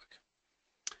phone book.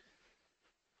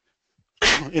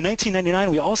 In 1999,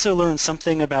 we also learned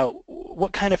something about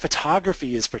what kind of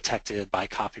photography is protected by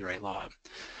copyright law.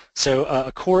 So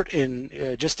a court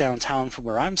in just downtown from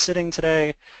where I'm sitting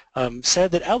today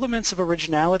said that elements of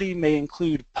originality may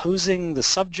include posing the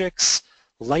subjects,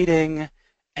 lighting,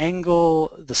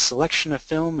 angle, the selection of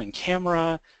film and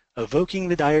camera, evoking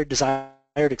the desired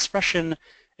expression,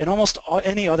 and almost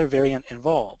any other variant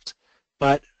involved.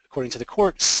 But according to the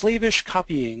court, slavish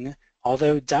copying,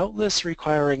 although doubtless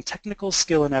requiring technical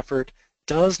skill and effort,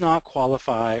 does not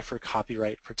qualify for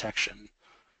copyright protection.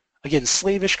 Again,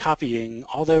 slavish copying,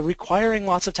 although requiring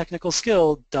lots of technical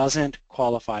skill, doesn't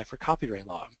qualify for copyright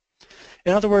law.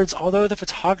 In other words, although the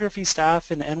photography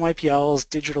staff in NYPL's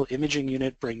digital imaging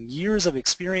unit bring years of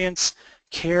experience,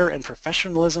 care, and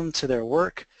professionalism to their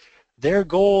work, their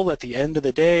goal at the end of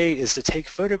the day is to take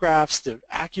photographs that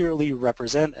accurately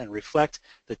represent and reflect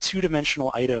the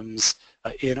two-dimensional items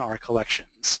in our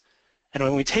collections. And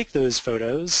when we take those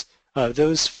photos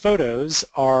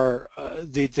are,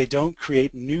 they don't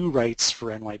create new rights for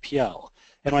NYPL.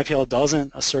 NYPL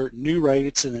doesn't assert new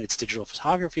rights in its digital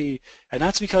photography, and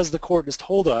that's because the court has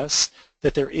told us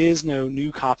that there is no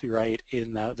new copyright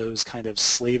in those kind of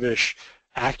slavish,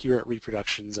 accurate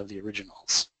reproductions of the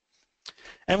originals.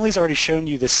 Emily's already shown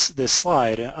you this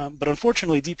slide, but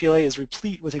unfortunately DPLA is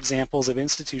replete with examples of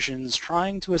institutions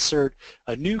trying to assert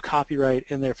a new copyright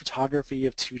in their photography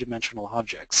of two-dimensional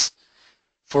objects.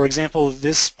 For example,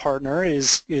 this partner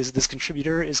this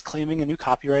contributor is claiming a new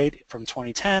copyright from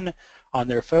 2010 on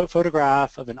their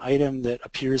photograph of an item that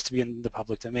appears to be in the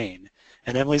public domain.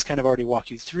 And Emily's kind of already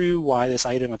walked you through why this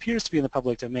item appears to be in the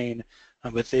public domain,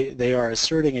 but they are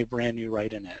asserting a brand new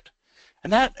right in it.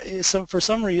 And that is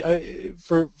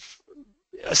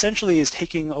essentially is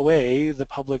taking away the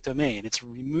public domain. It's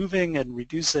removing and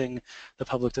reducing the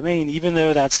public domain, even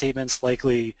though that statement's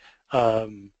likely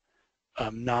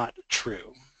not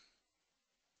true.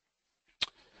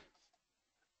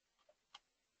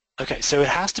 Okay, so it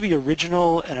has to be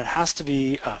original and it has to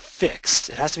be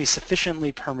fixed. It has to be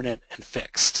sufficiently permanent and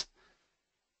fixed.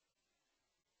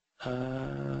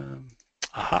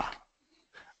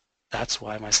 That's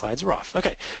why my slides are off.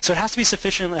 Okay, so it has to be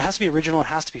sufficient, it has to be original, it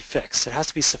has to be fixed. It has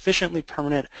to be sufficiently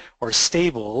permanent or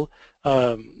stable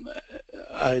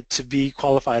to be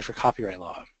qualified for copyright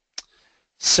law.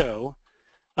 So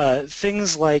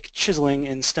things like chiseling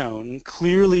in stone,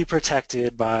 clearly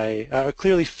protected by,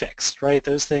 clearly fixed, right?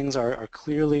 Those things are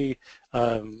clearly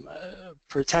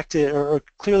protected or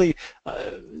clearly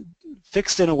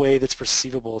fixed in a way that's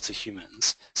perceivable to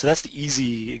humans. So that's the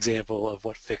easy example of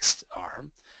what fixed are.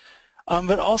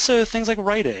 But also things like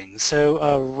writing.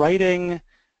 So writing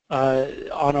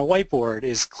on a whiteboard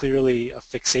is clearly a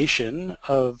fixation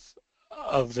of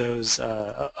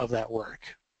that work.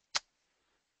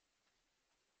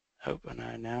 Oh, and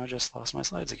I now just lost my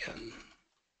slides again.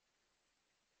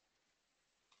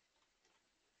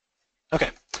 Okay.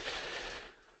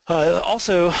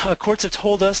 Also, courts have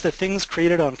told us that things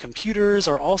created on computers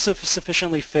are also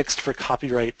sufficiently fixed for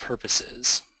copyright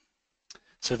purposes.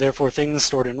 So therefore, things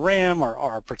stored in RAM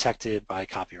are protected by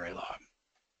copyright law.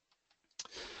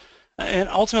 And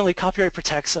ultimately, copyright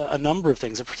protects a number of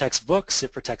things. It protects books,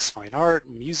 it protects fine art,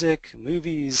 music,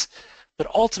 movies,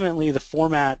 but ultimately the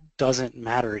format doesn't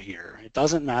matter here. It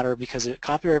doesn't matter because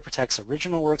copyright protects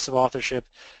original works of authorship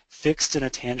fixed in a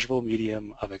tangible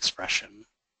medium of expression.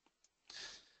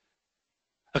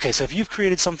 Okay, so if you've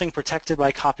created something protected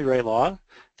by copyright law,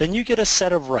 then you get a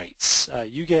set of rights.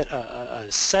 You get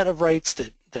a set of rights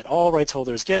that all rights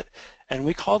holders get, and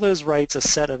we call those rights a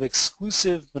set of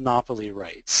exclusive monopoly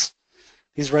rights.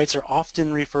 These rights are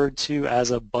often referred to as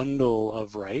a bundle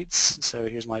of rights. So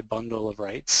here's my bundle of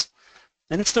rights.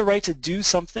 And it's the right to do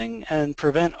something and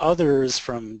prevent others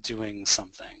from doing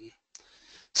something.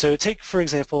 So take, for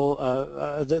example,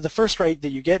 the first right that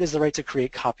you get is the right to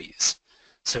create copies.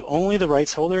 So only the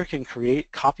rights holder can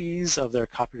create copies of their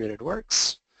copyrighted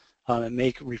works and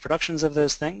make reproductions of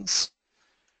those things.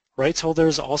 Rights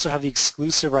holders also have the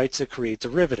exclusive right to create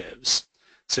derivatives.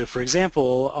 So for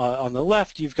example, on the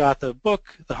left you've got the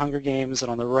book, The Hunger Games, and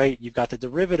on the right you've got the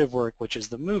derivative work, which is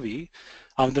the movie.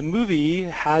 The movie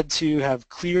had to have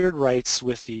cleared rights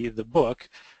with the book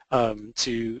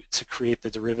to create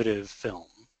the derivative film.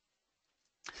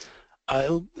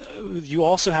 You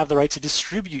also have the right to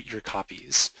distribute your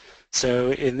copies.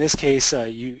 So in this case,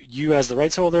 you as the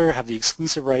rights holder have the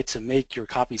exclusive right to make your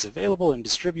copies available and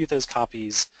distribute those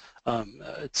copies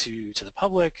to the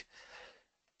public.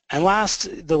 And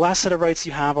the last set of rights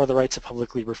you have are the right to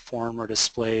publicly perform or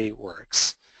display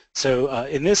works. So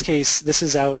in this case, this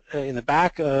is out in the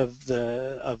back of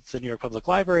the New York Public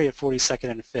Library at 42nd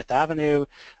and 5th Avenue.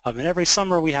 And every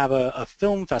summer we have a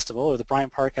film festival, or the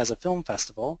Bryant Park has a film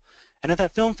festival. And at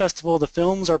that film festival, the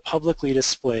films are publicly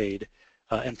displayed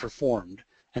and performed.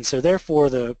 And so therefore,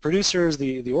 the producers,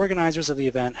 the organizers of the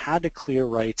event had to clear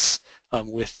rights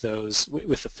with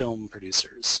the film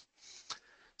producers.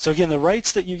 So again, the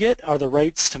rights that you get are the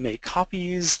rights to make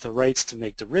copies, the rights to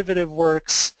make derivative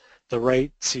works, the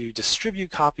right to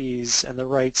distribute copies, and the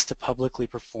rights to publicly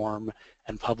perform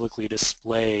and publicly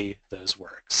display those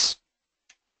works.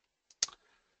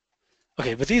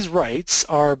 Okay, but these rights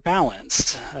are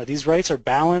balanced. These rights are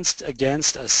balanced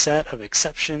against a set of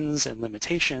exceptions and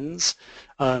limitations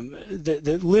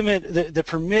that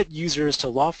permit users to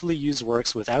lawfully use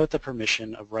works without the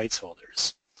permission of rights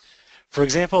holders. For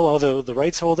example, although the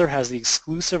rights holder has the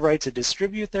exclusive right to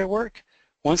distribute their work,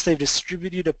 once they've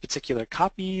distributed a particular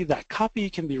copy, that copy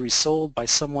can be resold by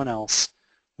someone else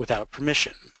without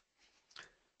permission.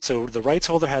 So the rights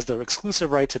holder has the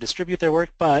exclusive right to distribute their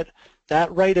work, but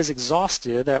that right is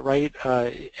exhausted, that right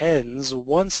ends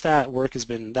once that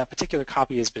particular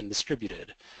copy has been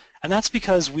distributed. And that's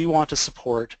because we want to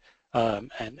support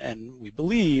and we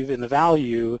believe in the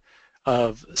value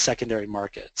of secondary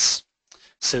markets.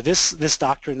 So this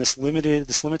doctrine, this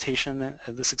limitation,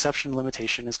 this exception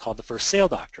limitation is called the first sale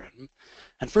doctrine.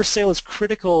 And first sale is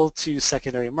critical to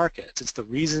secondary markets. It's the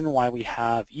reason why we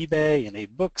have eBay and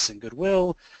Abe Books and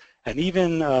Goodwill, and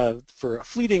even for a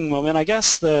fleeting moment, I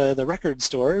guess, the record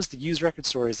stores, the used record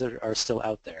stores that are still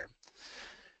out there.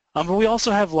 But we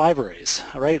also have libraries,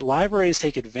 right? Libraries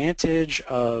take advantage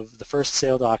of the first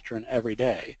sale doctrine every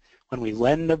day. When we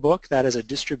lend a book, that is a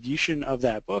distribution of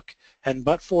that book, and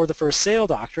but for the first sale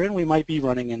doctrine, we might be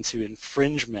running into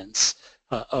infringements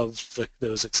of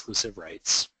those exclusive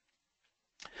rights.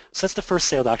 So that's the first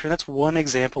sale doctrine. That's one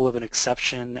example of an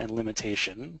exception and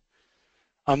limitation.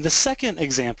 The second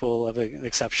example of an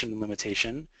exception and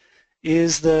limitation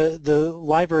is the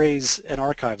libraries and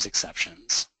archives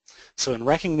exceptions. So in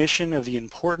recognition of the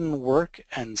important work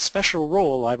and special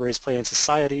role libraries play in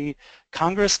society,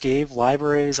 Congress gave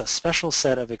libraries a special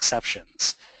set of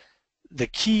exceptions. The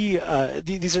key,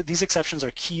 these exceptions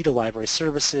are key to library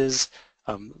services.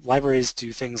 Libraries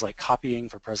do things like copying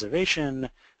for preservation,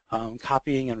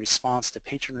 copying in response to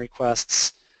patron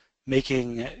requests,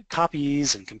 making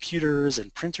copies and computers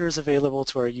and printers available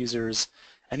to our users,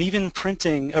 and even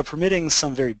permitting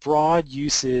some very broad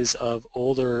uses of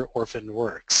older orphaned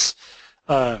works.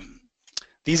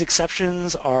 These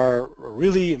exceptions are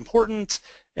really important,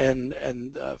 and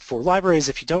for libraries,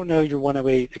 if you don't know your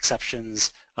 108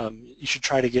 exceptions, you should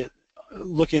try to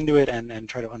look into it and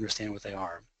try to understand what they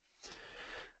are.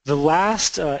 The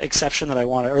last exception that I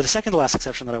want to, or the second to last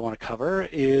exception that I want to cover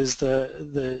is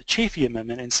the Chafee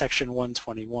Amendment in Section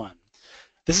 121.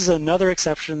 This is another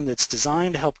exception that's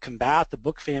designed to help combat the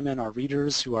book famine our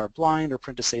readers who are blind or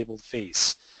print disabled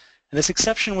face. And this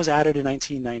exception was added in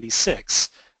 1996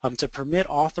 to permit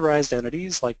authorized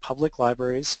entities like public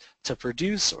libraries to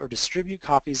produce or distribute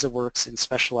copies of works in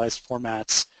specialized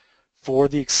formats for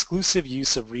the exclusive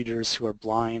use of readers who are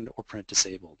blind or print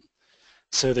disabled.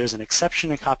 So there's an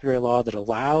exception in copyright law that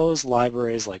allows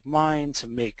libraries like mine to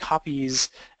make copies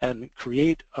and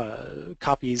create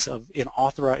copies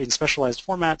in specialized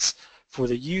formats for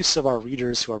the use of our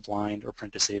readers who are blind or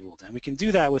print disabled. And we can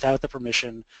do that without the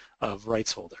permission of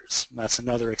rights holders. That's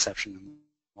another exception in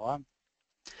the law.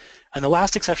 And the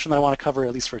last exception that I want to cover,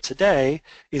 at least for today,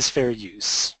 is fair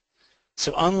use.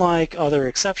 So unlike other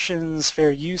exceptions,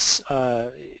 fair use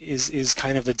is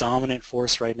kind of the dominant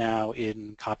force right now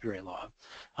in copyright law.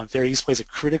 Fair use plays a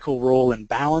critical role in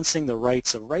balancing the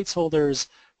rights of rights holders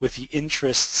with the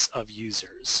interests of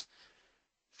users.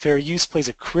 Fair use plays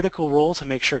a critical role to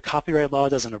make sure copyright law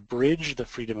doesn't abridge the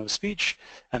freedom of speech,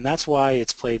 and that's why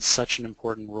it's played such an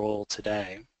important role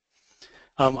today.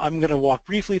 I'm going to walk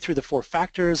briefly through the 4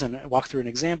 factors and walk through an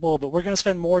example, but we're going to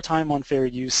spend more time on fair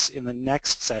use in the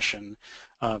next session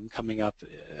coming up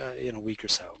in a week or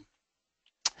so.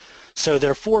 So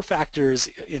there are 4 factors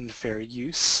in fair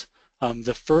use.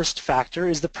 The first factor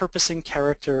is the purpose and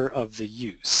character of the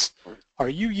use. Are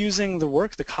you using the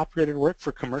work, the copyrighted work,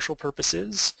 for commercial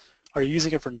purposes? Are you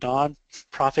using it for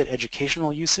non-profit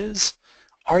educational uses?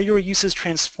 Are your uses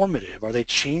transformative? Are they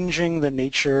changing the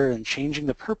nature and changing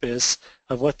the purpose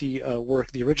of what the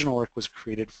original work was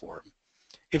created for?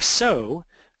 If so,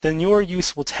 then your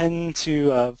use will tend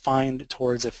to find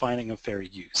towards a finding of fair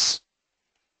use.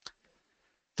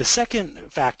 The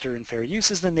second factor in fair use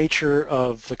is the nature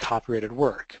of the copyrighted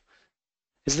work.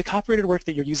 Is the copyrighted work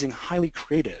that you're using highly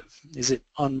creative? Is it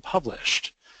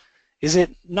unpublished? Is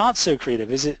it not so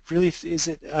creative? Is it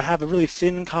have a really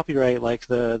thin copyright like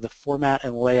the format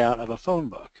and layout of a phone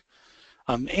book?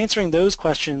 Answering those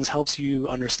questions helps you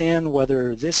understand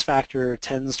whether this factor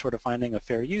tends toward a finding of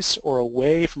fair use or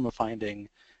away from a finding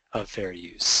of fair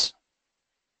use.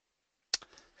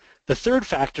 The third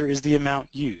factor is the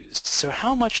amount used. So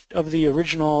how much of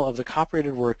the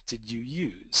copyrighted work did you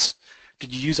use?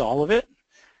 Did you use all of it?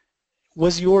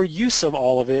 was your use of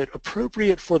all of it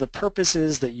appropriate for the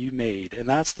purposes that you made? And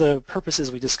that's the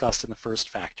purposes we discussed in the first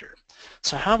factor.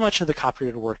 So how much of the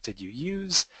copyrighted work did you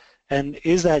use, and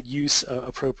is that use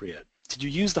appropriate? Did you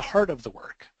use the heart of the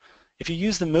work? If you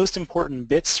use the most important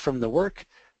bits from the work,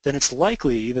 then it's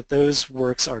likely that those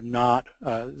works are not,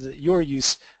 that your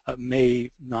use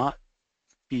may not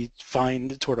be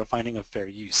toward a finding of fair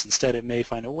use. Instead, it may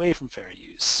find away from fair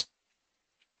use.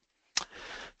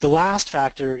 The last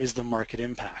factor is the market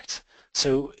impact.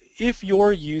 So if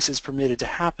your use is permitted to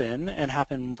happen and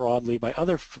happen broadly by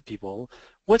other people,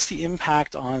 what's the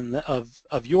impact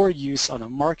of your use on the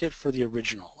market for the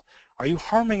original? Are you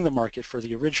harming the market for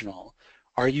the original?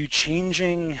 Are you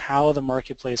changing how the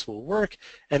marketplace will work?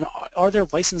 And are there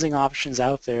licensing options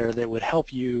out there that would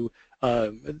help you,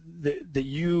 that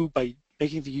you, by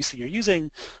making the use that you're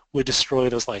using, would destroy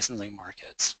those licensing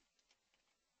markets?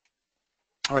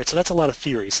 All right, so that's a lot of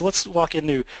theory. So let's walk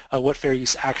into what fair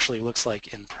use actually looks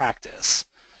like in practice.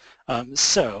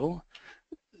 So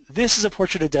this is a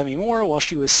portrait of Demi Moore while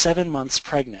she was 7 months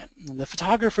pregnant. And the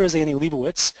photographer is Annie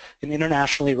Leibovitz, an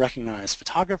internationally recognized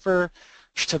photographer.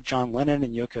 She took John Lennon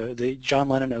and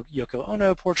Yoko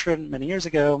Ono portrait many years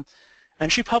ago, and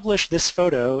she published this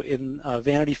photo in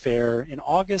Vanity Fair in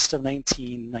August of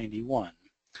 1991.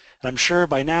 And I'm sure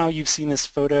by now you've seen this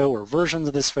photo or versions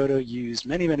of this photo used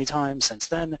many, many times since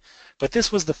then, but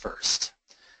this was the first.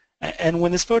 And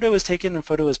when this photo was taken and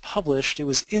photo was published, it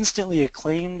was instantly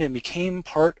acclaimed and became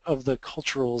part of the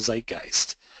cultural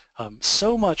zeitgeist.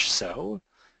 So much so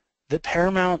that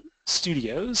Paramount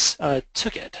Studios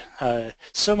took it.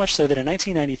 So much so that in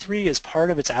 1993, as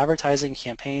part of its advertising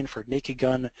campaign for Naked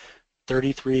Gun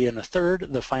 33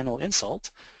 1/3, The Final Insult,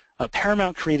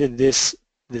 Paramount created this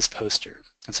poster.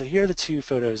 And so here are the two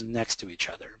photos next to each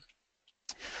other.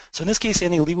 So in this case,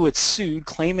 Annie Leibovitz sued,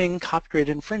 claiming copyright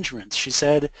infringement. She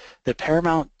said that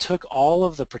Paramount took all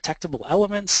of the protectable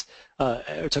elements,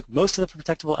 or took most of the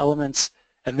protectable elements,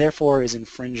 and therefore is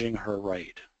infringing her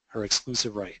right, her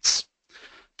exclusive rights.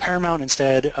 Paramount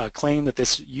instead claimed that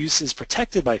this use is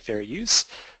protected by fair use,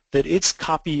 that its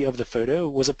copy of the photo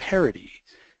was a parody.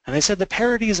 And they said the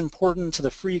parody is important to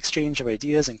the free exchange of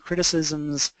ideas and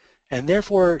criticisms, and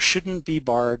therefore shouldn't be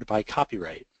barred by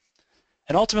copyright.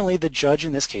 And ultimately the judge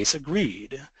in this case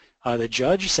agreed. The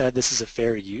judge said this is a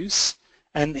fair use,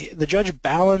 and the judge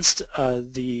balanced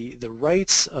the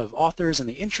rights of authors and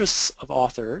the interests of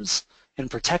authors in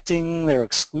protecting their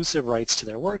exclusive rights to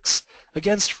their works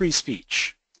against free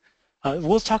speech.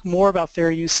 We'll talk more about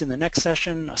fair use in the next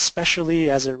session, especially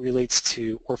as it relates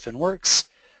to orphan works.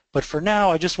 But for now,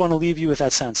 I just want to leave you with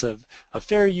that sense of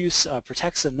fair use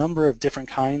protects a number of different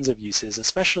kinds of uses,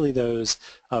 especially those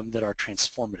that are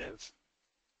transformative.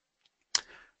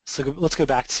 So let's go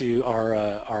back to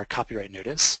our copyright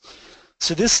notice.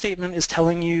 So this statement is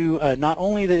telling you not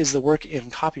only that is the work in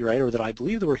copyright, or that I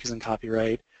believe the work is in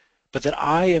copyright, but that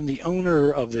I am the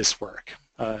owner of this work.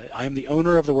 I am the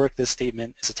owner of the work this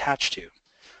statement is attached to.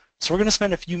 So we're going to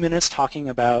spend a few minutes talking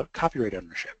about copyright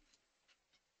ownership.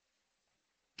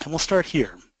 And we'll start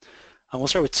here. We'll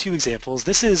start with two examples.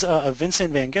 This is a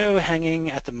Vincent van Gogh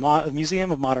hanging at the Museum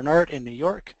of Modern Art in New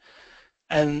York.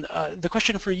 And the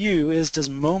question for you is, does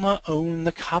MoMA own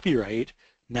the copyright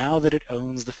now that it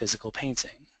owns the physical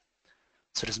painting?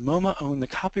 So does MoMA own the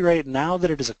copyright now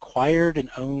that it has acquired and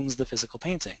owns the physical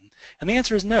painting? And the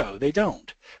answer is no, they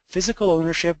don't. Physical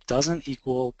ownership doesn't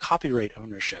equal copyright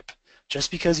ownership.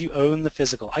 Just because you own the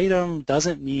physical item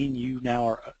doesn't mean you now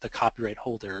are the copyright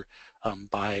holder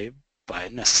by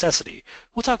necessity.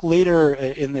 We'll talk later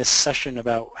in this session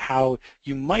about how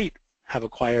you might have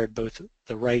acquired both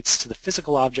the rights to the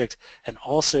physical object and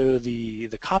also the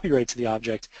copyright to the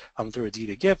object through a deed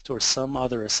of gift or some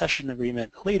other accession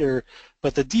agreement later,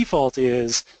 but the default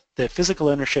is that physical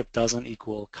ownership doesn't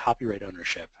equal copyright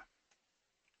ownership.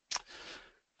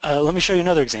 Let me show you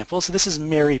another example. So this is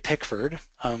Mary Pickford.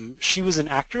 She was an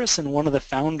actress and one of the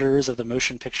founders of the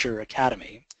Motion Picture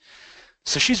Academy.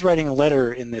 So she's writing a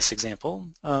letter in this example,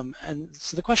 and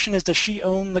so the question is, does she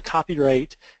own the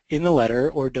copyright in the letter,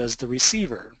 or does the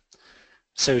receiver?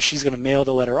 So she's going to mail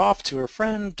the letter off to her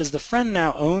friend. Does the friend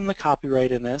now own the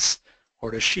copyright in this,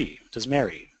 or does she? Does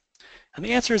Mary? And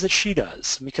the answer is that she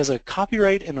does, because a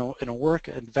copyright in a work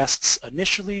invests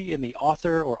initially in the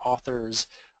author or authors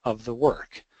of the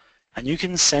work. And you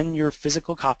can send your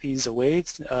physical copies away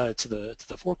to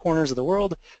the four corners of the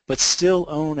world, but still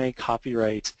own a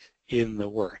copyright in the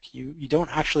work. You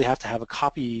don't actually have to have a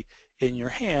copy in your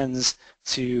hands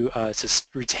to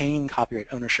retain copyright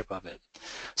ownership of it.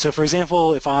 So for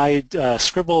example, if I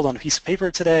scribbled on a piece of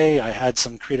paper today, I had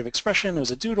some creative expression, it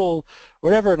was a doodle,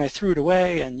 whatever, and I threw it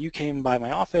away, and you came by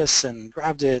my office and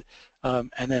grabbed it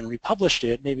and then republished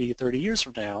it maybe 30 years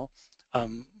from now,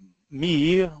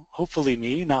 hopefully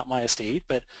me, not my estate,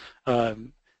 but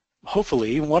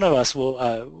hopefully one of us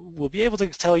will be able to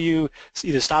tell you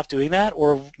either stop doing that,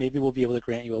 or maybe we'll be able to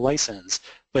grant you a license.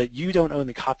 But you don't own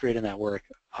the copyright in that work,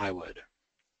 I would.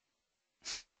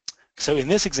 So in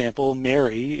this example,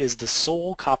 Mary is the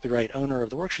sole copyright owner of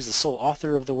the work. She's the sole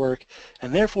author of the work,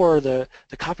 and therefore the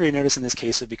copyright notice in this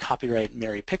case would be copyright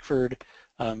Mary Pickford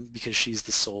because she's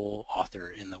the sole author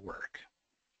in the work.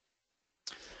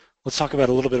 Let's talk about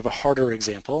a little bit of a harder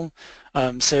example.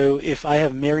 So if I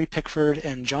have Mary Pickford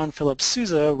and John Philip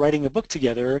Sousa writing a book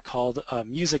together called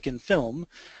Music and Film,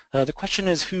 the question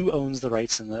is who owns the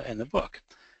rights in the book?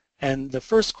 And the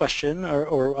first question,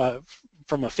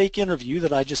 from a fake interview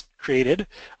that I just created,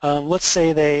 let's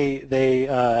say let's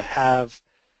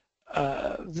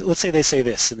say they say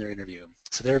this in their interview.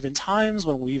 So there have been times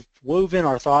when we've woven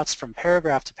our thoughts from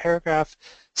paragraph to paragraph,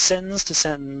 sentence to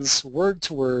sentence, word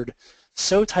to word,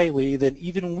 so tightly that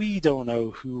even we don't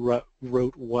know who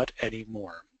wrote what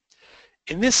anymore.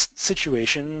 In this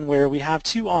situation where we have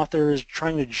two authors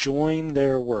trying to join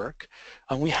their work,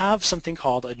 we have something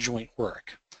called a joint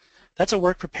work. That's a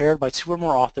work prepared by two or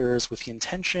more authors with the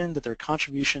intention that their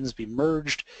contributions be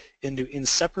merged into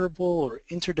inseparable or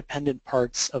interdependent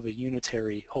parts of a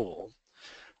unitary whole.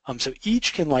 So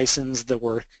each can license the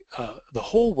work, the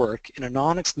whole work, in a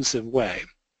non-exclusive way.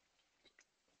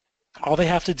 All they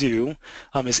have to do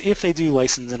is, if they do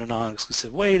license in a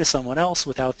non-exclusive way to someone else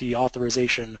without the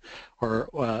authorization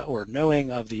or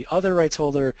knowing of the other rights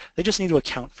holder, they just need to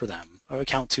account for them or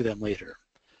account to them later.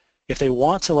 If they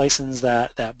want to license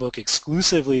that book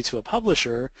exclusively to a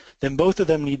publisher, then both of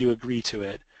them need to agree to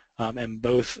it, and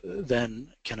both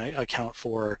then can account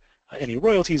for any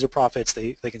royalties or profits.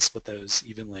 They can split those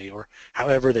evenly or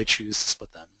however they choose to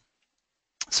split them.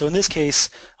 So in this case,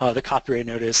 the copyright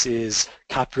notice is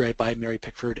copyright by Mary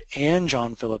Pickford and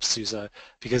John Philip Sousa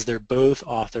because they're both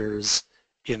authors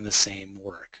in the same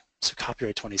work. So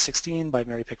copyright 2016 by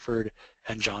Mary Pickford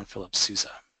and John Philip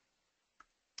Sousa.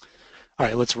 All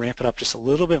right, let's ramp it up just a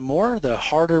little bit more. The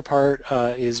harder part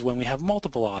is when we have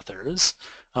multiple authors.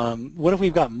 What if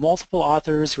we've got multiple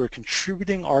authors who are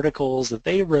contributing articles that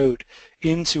they wrote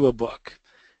into a book?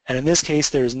 And in this case,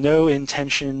 there's no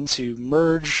intention to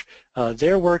merge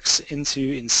their works into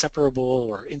inseparable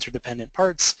or interdependent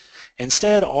parts.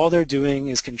 Instead, all they're doing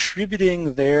is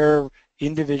contributing their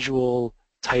individual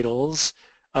titles.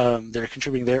 They're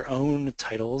contributing their own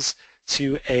titles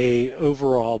to a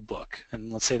overall book.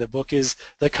 And let's say the book is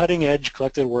the cutting-edge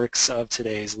collected works of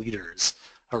today's leaders,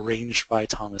 arranged by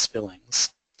Thomas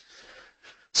Billings.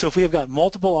 So if we have got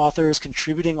multiple authors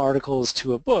contributing articles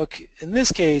to a book, in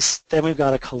this case, then we've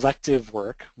got a collective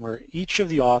work where each of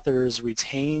the authors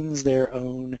retains their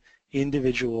own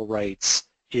individual rights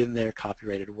in their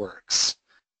copyrighted works.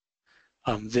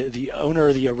 The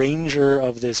owner, the arranger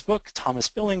of this book, Thomas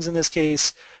Billings in this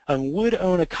case, would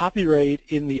own a copyright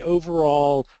in the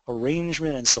overall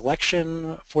arrangement and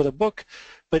selection for the book,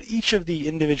 but each of the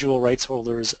individual rights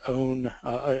holders own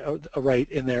a right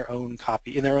in their own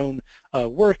copy, in their own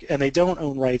work, and they don't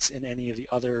own rights in any of the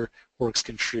other works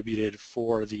contributed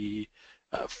for the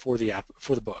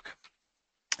book.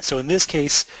 So in this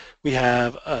case, we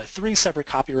have 3 separate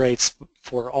copyrights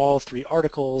for all 3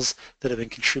 articles that have been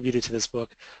contributed to this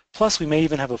book. Plus, we may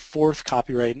even have a 4th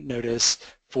copyright notice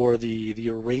for the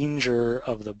arranger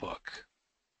of the book.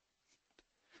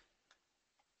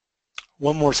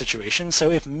 One more situation.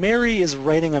 So if Mary is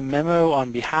writing a memo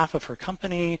on behalf of her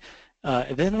company,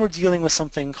 then we're dealing with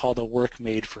something called a work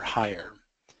made for hire.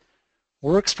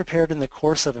 Works prepared in the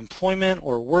course of employment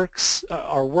or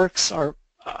are works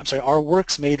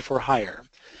made for hire.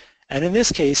 And in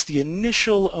this case, the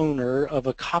initial owner of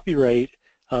a copyright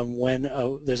when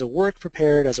there's a work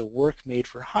prepared as a work made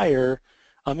for hire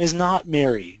is not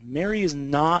Mary. Mary is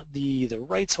not the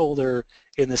rights holder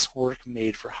in this work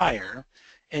made for hire.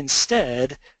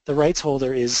 Instead, the rights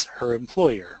holder is her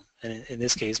employer, and in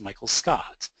this case, Michael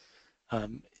Scott.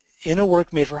 In a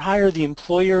work made for hire, the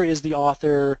employer is the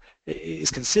author, is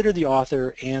considered the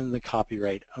author and the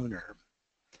copyright owner.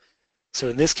 So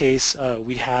in this case,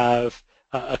 we have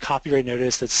a copyright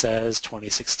notice that says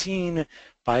 2016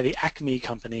 by the Acme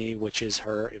Company, which is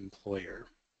her employer.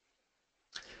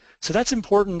 So that's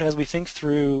important as we think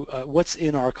through what's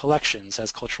in our collections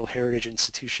as cultural heritage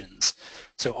institutions.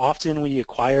 So often we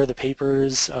acquire the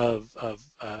papers of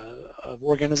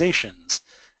organizations.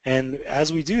 And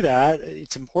as we do that,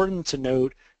 it's important to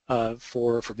note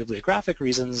for bibliographic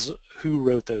reasons who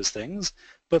wrote those things.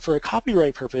 But for a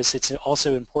copyright purpose, it's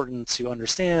also important to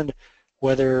understand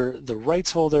whether the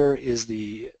rights holder is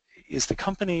the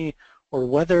company, or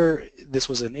whether this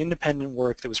was an independent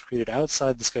work that was created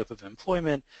outside the scope of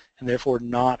employment and therefore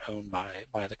not owned by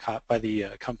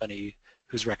the company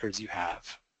whose records you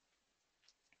have.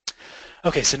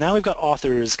 Okay, so now we've got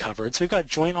authors covered. So we've got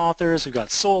joint authors, we've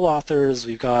got sole authors,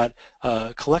 we've got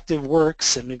collective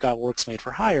works, and we've got works made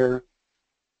for hire.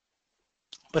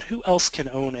 But who else can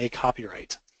own a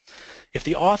copyright? If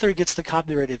the author gets the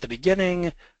copyright at the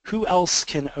beginning, who else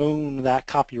can own that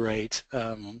copyright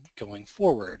going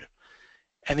forward?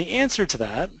 And the answer to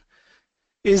that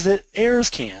is that heirs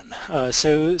can.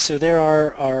 So there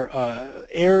are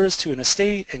heirs to an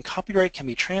estate, and copyright can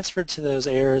be transferred to those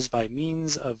heirs by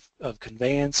means of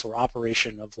conveyance or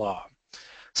operation of law.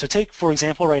 So take, for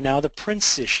example, right now the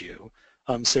Prince issue.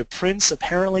 So Prince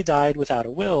apparently died without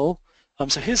a will,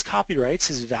 so his copyrights,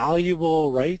 his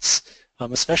valuable rights,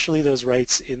 especially those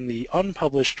rights in the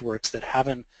unpublished works that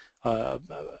haven't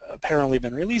apparently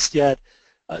been released yet,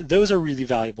 those are really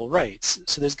valuable rights.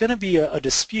 So there's going to be a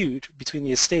dispute between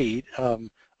the estate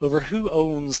over who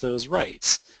owns those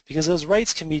rights, because those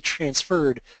rights can be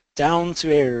transferred down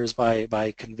to heirs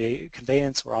by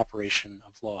conveyance or operation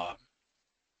of law.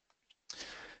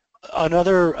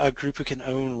 Another group who can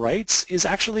own rights is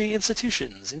actually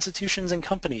institutions. Institutions and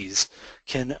companies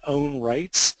can own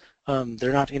rights.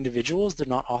 They're not individuals, they're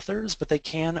not authors, but they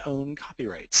can own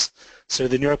copyrights. So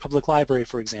the New York Public Library,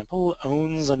 for example,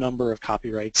 owns a number of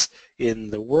copyrights in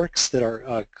the works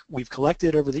that we've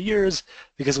collected over the years,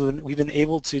 because we've been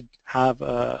able to have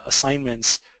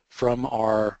assignments from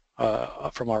our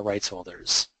rights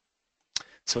holders.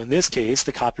 So in this case,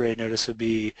 the copyright notice would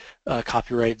be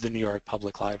copyright the New York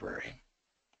Public Library.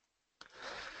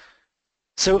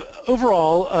 So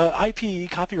overall,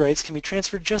 IP copyrights can be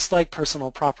transferred just like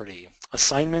personal property.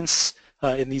 Assignments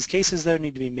in these cases, though,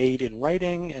 need to be made in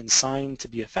writing and signed to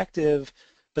be effective,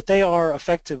 but they are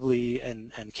effectively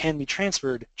and can be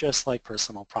transferred just like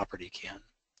personal property can.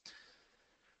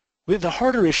 With the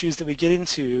harder issues that we get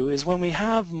into is when we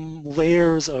have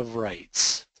layers of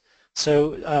rights.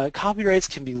 So copyrights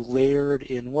can be layered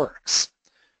in works.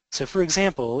 So for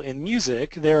example, in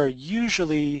music, there are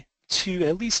usually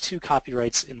at least two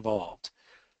copyrights involved.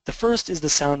 The first is the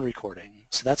sound recording,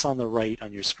 so that's on the right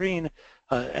on your screen,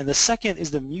 and the second is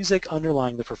the music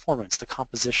underlying the performance, the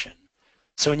composition.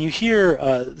 So when you hear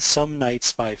Some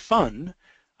Nights by Fun,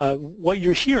 what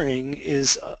you're hearing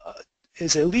is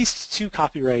at least two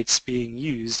copyrights being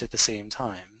used at the same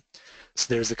time.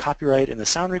 So there's the copyright in the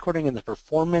sound recording and the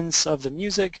performance of the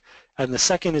music, and the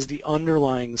second is the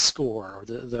underlying score, or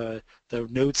the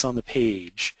notes on the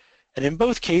page. And in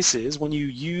both cases, when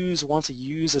you want to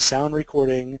use a sound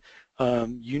recording,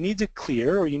 you need to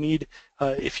clear, or you need,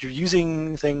 if you're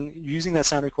using that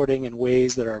sound recording in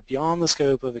ways that are beyond the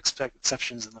scope of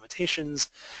exceptions and limitations,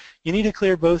 you need to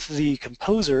clear both the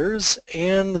composers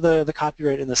and the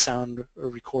copyright in the sound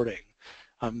recording.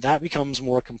 That becomes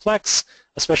more complex,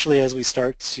 especially as we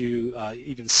start to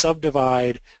even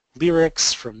subdivide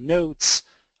lyrics from notes,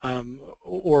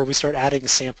 or we start adding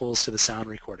samples to the sound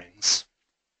recordings.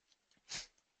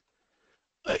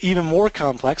 Even more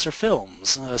complex are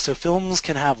films. So films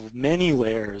can have many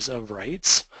layers of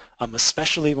rights,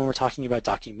 especially when we're talking about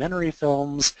documentary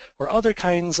films or other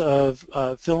kinds of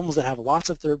films that have lots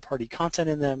of third-party content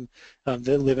in them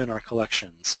that live in our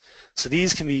collections. So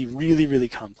these can be really, really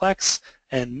complex,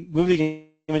 and moving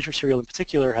image material in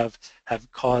particular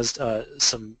have caused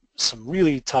some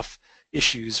really tough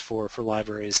issues for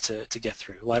libraries to get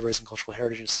through, libraries and cultural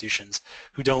heritage institutions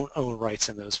who don't own rights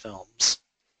in those films.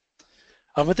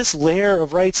 But this layer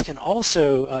of rights can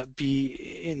also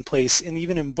be in place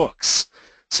even in books.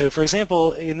 So for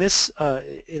example, in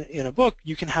a book,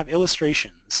 you can have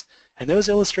illustrations, and those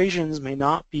illustrations may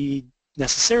not be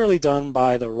necessarily done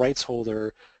by the rights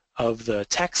holder of the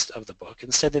text of the book.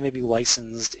 Instead, they may be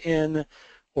licensed in,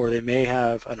 or they may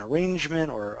have an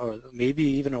arrangement, or maybe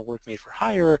even a work made for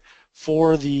hire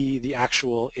for the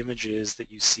actual images that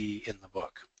you see in the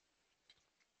book.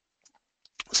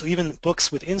 So even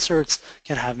books with inserts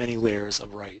can have many layers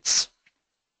of rights.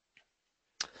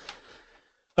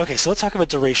 Okay, so let's talk about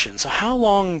duration. So how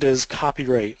long does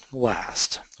copyright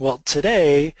last? Well,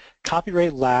 today,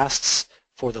 copyright lasts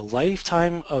for the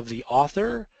lifetime of the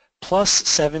author plus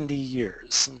 70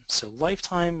 years. So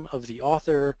lifetime of the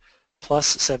author plus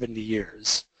 70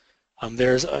 years.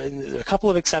 There's a couple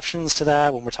of exceptions to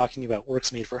that when we're talking about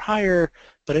works made for hire,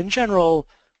 but in general,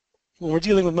 when we're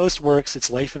dealing with most works, it's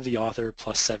life of the author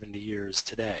plus 70 years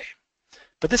today.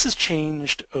 But this has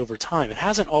changed over time. It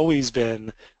hasn't always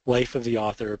been life of the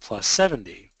author plus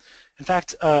 70. In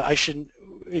fact, in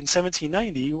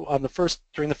 1790,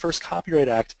 during the first Copyright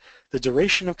Act, the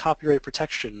duration of copyright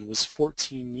protection was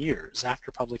 14 years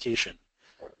after publication.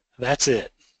 That's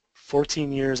it,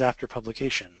 14 years after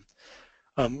publication.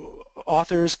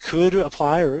 Authors could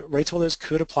apply, or rights holders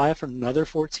could apply for another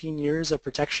 14 years of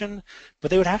protection, but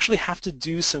they would actually have to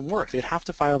do some work. They'd have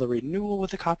to file the renewal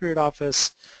with the Copyright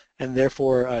Office and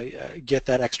therefore get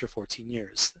that extra 14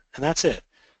 years. And that's it.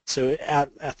 So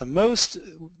at the most,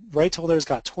 rights holders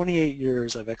got 28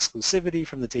 years of exclusivity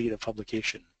from the date of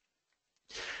publication.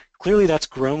 Clearly that's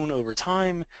grown over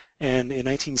time, and in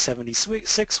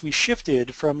 1976 we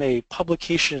shifted from a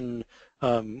publication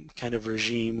kind of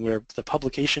regime where the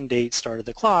publication date started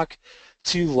the clock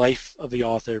to life of the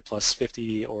author plus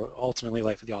 50, or ultimately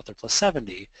life of the author plus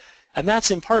 70. And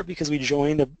that's in part because we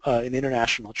joined an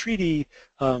international treaty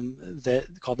called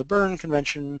the Berne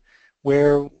Convention,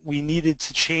 where we needed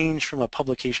to change from a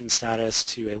publication status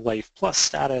to a life plus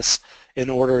status in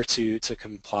order to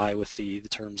comply with the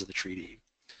terms of the treaty.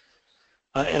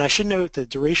 And I should note that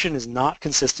duration is not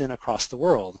consistent across the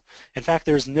world. In fact,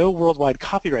 there's no worldwide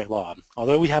copyright law.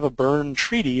 Although we have a Berne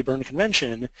Treaty, Berne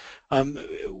Convention,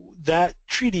 that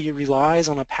treaty relies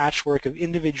on a patchwork of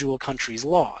individual countries'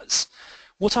 laws.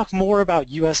 We'll talk more about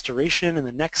U.S. duration in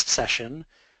the next session,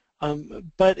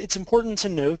 but it's important to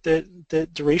note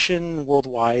that duration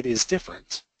worldwide is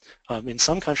different. In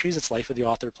some countries, it's life of the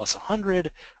author plus 100.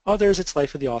 Others, it's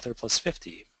life of the author plus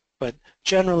 50. But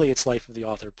generally it's life of the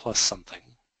author plus something.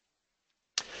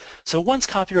 So once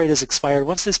copyright is expired,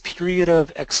 once this period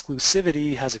of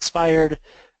exclusivity has expired,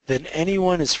 then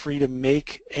anyone is free to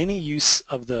make any use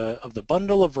of the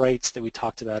bundle of rights that we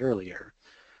talked about earlier.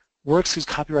 Works whose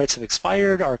copyrights have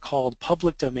expired are called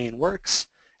public domain works,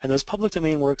 and those public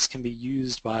domain works can be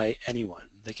used by anyone.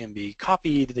 They can be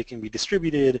copied, they can be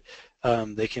distributed,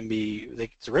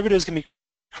 derivatives can be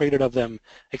created of them,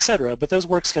 etc. But those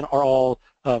works are all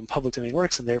public domain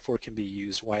works and therefore can be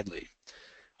used widely.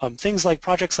 Things like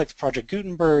projects like Project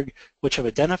Gutenberg, which have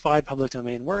identified public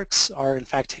domain works, are in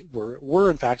fact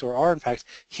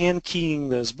hand keying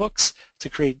those books to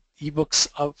create ebooks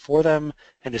for them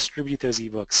and distribute those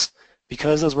ebooks.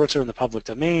 Because those works are in the public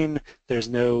domain, there's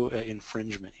no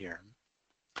infringement here.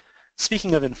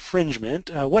 Speaking of infringement,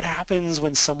 what happens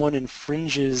when someone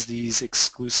infringes these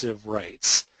exclusive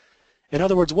rights? In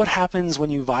other words, what happens when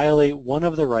you violate one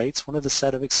of the rights, one of the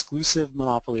set of exclusive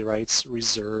monopoly rights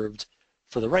reserved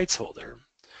for the rights holder?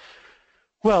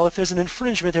 Well, if there's an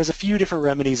infringement, there's a few different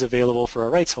remedies available for a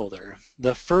rights holder.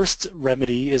 The first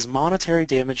remedy is monetary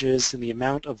damages in the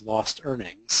amount of lost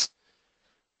earnings.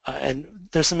 And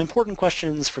there's some important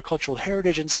questions for cultural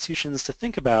heritage institutions to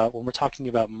think about when we're talking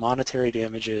about monetary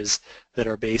damages that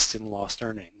are based in lost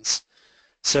earnings.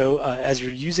 So as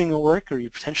you're using a work or you're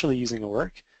potentially using a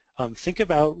work, think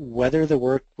about whether the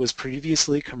work was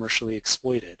previously commercially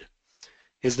exploited.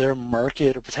 Is there a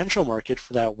market or potential market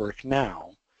for that work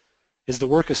now? Is the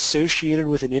work associated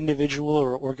with an individual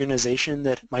or organization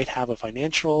that might have a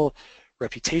financial,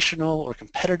 reputational, or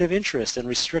competitive interest in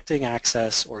restricting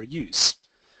access or use?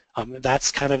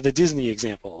 That's kind of the Disney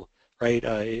example, right?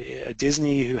 A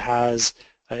Disney who has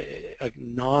a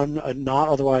not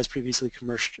otherwise previously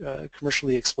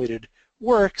commercially exploited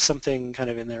work, something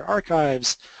kind of in their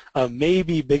archives, may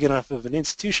be big enough of an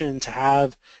institution to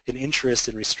have an interest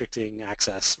in restricting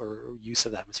access or use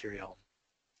of that material.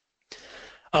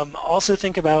 Also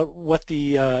think about what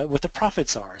the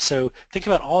profits are. So think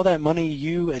about all that money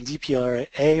you and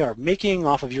DPLA are making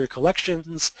off of your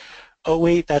collections. Oh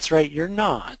wait, that's right, you're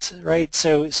not, right?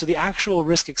 So the actual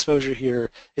risk exposure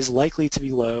here is likely to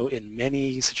be low in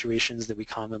many situations that we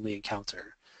commonly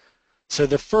encounter. So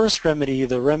the first remedy,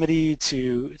 the remedy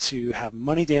to have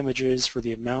money damages for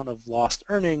the amount of lost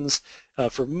earnings,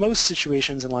 for most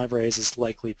situations in libraries is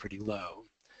likely pretty low.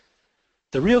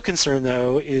 The real concern,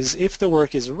 though, is if the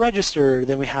work is registered,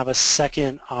 then we have a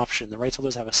second option. The rights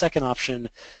holders have a second option,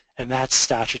 and that's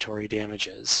statutory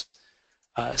damages.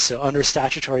 So under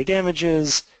statutory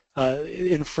damages,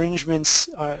 infringements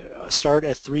start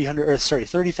at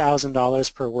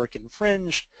 $30,000 per work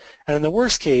infringed, and in the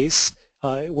worst case,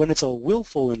 when it's a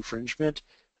willful infringement,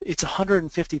 it's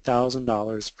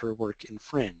 $150,000 per work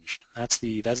infringed.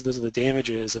 Those are the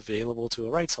damages available to a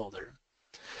rights holder.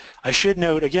 I should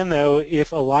note again, though,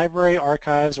 if a library,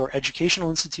 archives, or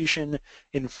educational institution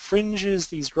infringes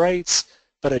these rights,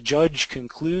 but a judge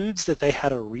concludes that they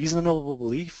had a reasonable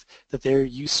belief that their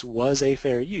use was a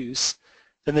fair use,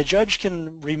 then the judge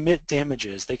can remit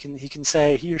damages.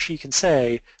 He or she can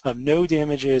say, no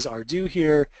damages are due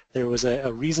here. There was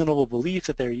a reasonable belief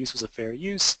that their use was a fair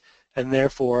use, and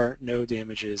therefore no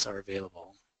damages are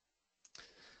available.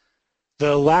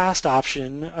 The last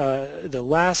option, the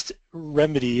last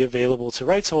remedy available to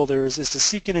rights holders is to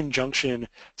seek an injunction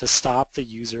to stop the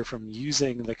user from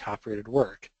using the copyrighted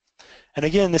work. And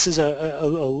again, this is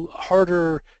a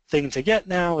harder thing to get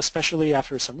now, especially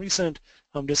after some recent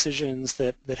decisions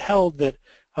that held that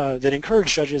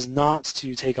encourage judges not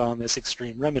to take on this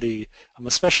extreme remedy,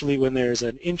 especially when there's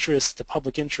an interest, the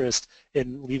public interest,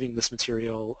 in leaving this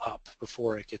material up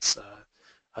before it gets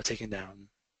taken down.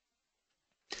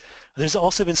 There's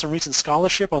also been some recent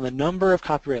scholarship on the number of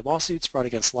copyright lawsuits brought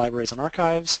against libraries and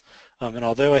archives, and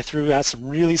although I threw out some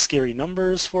really scary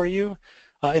numbers for you,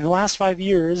 in the last 5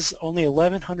 years, only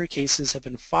 1,100 cases have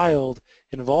been filed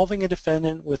involving a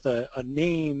defendant with a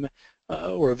name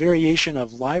or a variation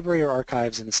of library or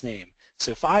archives in its name.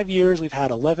 So 5 years, we've had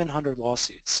 1,100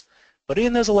 lawsuits. But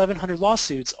in those 1,100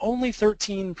 lawsuits, only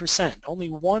 13%, only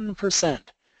 1%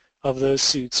 of those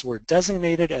suits were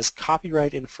designated as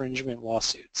copyright infringement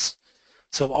lawsuits.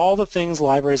 So of all the things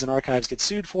libraries and archives get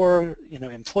sued for,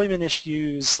 employment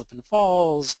issues, slip and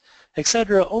falls,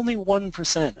 etc., only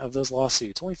 1% of those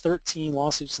lawsuits, only 13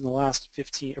 lawsuits in the last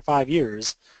 5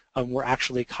 years were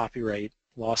actually copyright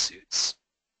lawsuits.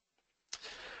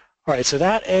 All right, so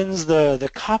that ends the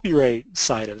copyright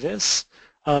side of this.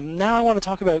 Now I want to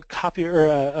talk about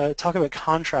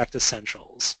contract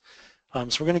essentials.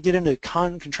 So we're going to get into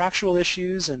contractual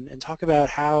issues and talk about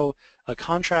how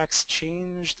contracts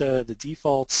change the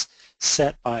defaults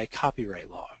set by copyright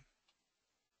law.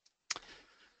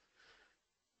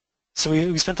 So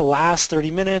we spent the last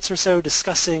 30 minutes or so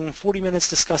 40 minutes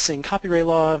discussing copyright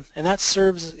law, and that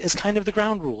serves as kind of the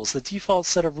ground rules, the default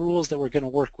set of rules that we're going to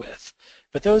work with.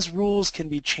 But those rules can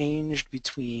be changed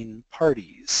between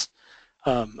parties.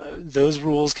 Those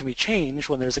rules can be changed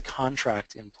when there's a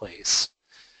contract in place.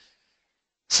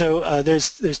 So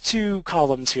there's two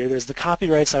columns here. There's the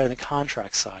copyright side and the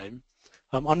contract side.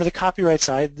 Under the copyright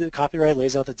side, the copyright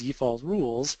lays out the default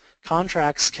rules.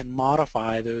 Contracts can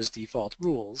modify those default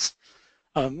rules.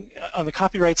 On the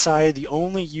copyright side, the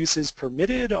only uses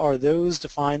permitted are those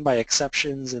defined by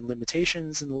exceptions and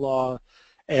limitations in the law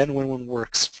and when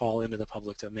works fall into the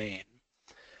public domain.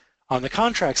 On the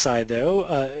contract side,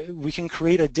 though, we can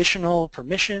create additional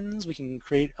permissions, we can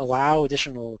allow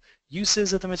additional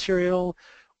uses of the material,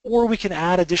 or we can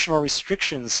add additional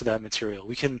restrictions to that material.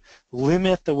 We can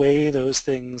limit the way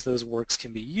those works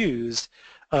can be used,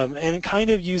 and kind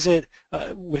of use it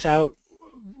without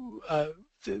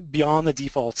beyond the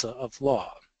defaults of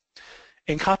law.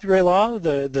 In copyright law,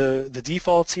 the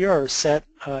defaults here are set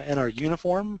and are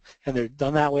uniform, and they're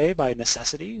done that way by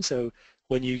necessity. So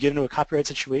when you get into a copyright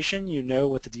situation, you know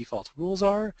what the default rules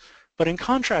are. But in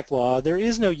contract law, there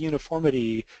is no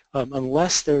uniformity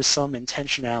unless there's some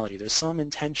intentionality. There's some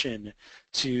intention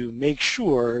to make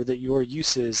sure that your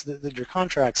uses, that your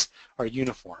contracts are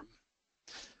uniform.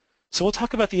 So we'll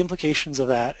talk about the implications of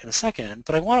that in a second,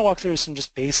 but I want to walk through some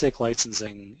just basic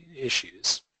licensing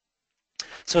issues.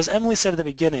 So as Emily said at the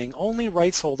beginning, only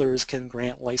rights holders can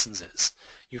grant licenses.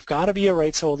 You've got to be a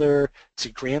rights holder to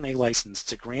grant a license,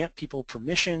 to grant people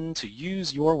permission to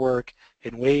use your work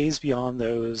in ways beyond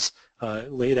those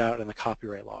laid out in the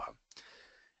copyright law.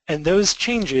 And those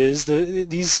changes,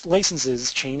 these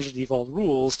licenses change the default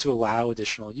rules to allow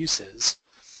additional uses.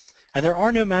 And there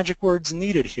are no magic words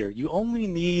needed here. You only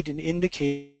need an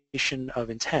indication of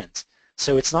intent.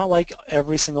 So it's not like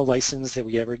every single license that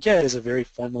we ever get is a very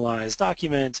formalized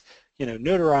document,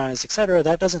 notarized, etc.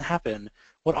 That doesn't happen.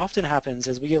 What often happens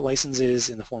is we get licenses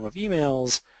in the form of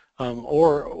emails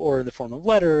or in the form of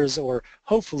letters, or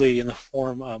hopefully in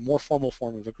the more formal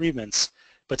form of agreements.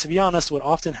 But to be honest, what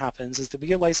often happens is that we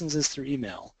get licenses through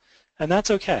email, and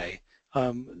that's okay.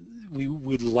 We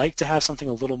would like to have something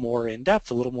a little more in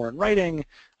depth, a little more in writing,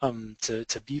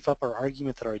 to beef up our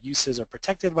argument that our uses are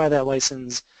protected by that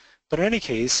license. But in any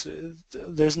case,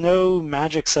 there's no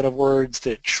magic set of words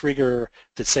that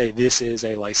say this is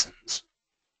a license.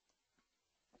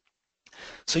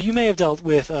 So you may have dealt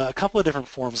with a couple of different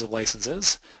forms of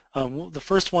licenses. The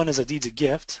first one is a deed to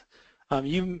gift. A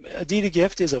deed to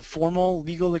gift is a formal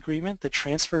legal agreement that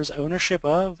transfers ownership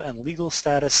of and legal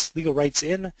rights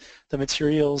in the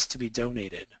materials to be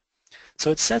donated. So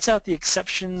it sets out the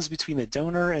exceptions between the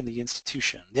donor and the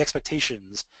institution, the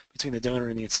expectations between the donor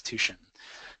and the institution.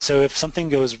 So if something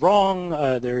goes wrong,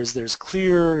 there's a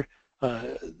clear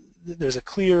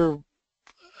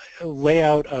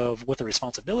layout of what the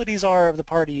responsibilities are of the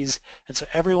parties, and so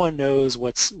everyone knows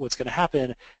what's going to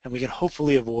happen, and we can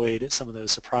hopefully avoid some of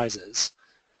those surprises.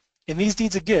 In these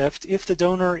deeds of gift, if the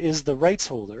donor is the rights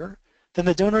holder, then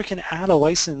the donor can add a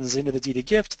license into the deed of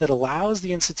gift that allows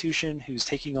the institution who's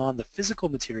taking on the physical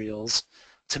materials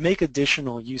to make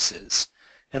additional uses.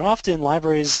 And often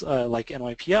libraries like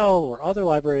NYPL or other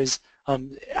libraries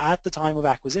at the time of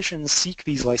acquisition seek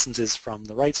these licenses from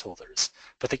the rights holders.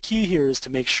 But the key here is to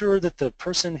make sure that the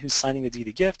person who's signing the deed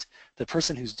of gift, the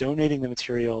person who's donating the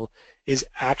material, is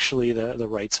actually the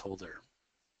rights holder.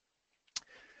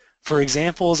 For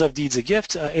examples of deeds of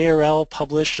gift, ARL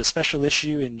published a special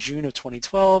issue in June of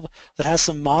 2012 that has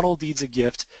some model deeds of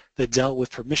gift that dealt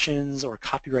with permissions or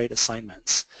copyright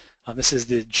assignments. This is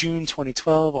the June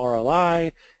 2012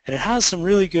 RLI, and it has some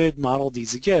really good model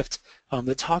deeds of gift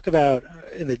that talk about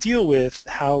and that deal with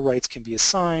how rights can be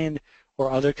assigned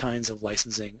or other kinds of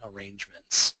licensing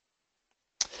arrangements.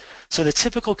 So the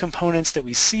typical components that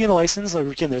we see in a license,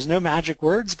 again, there's no magic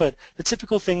words, but the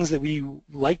typical things that we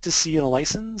like to see in a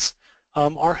license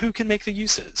are who can make the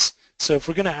uses. So if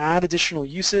we're going to add additional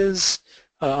uses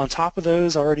on top of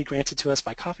those already granted to us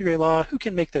by copyright law, who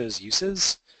can make those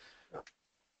uses?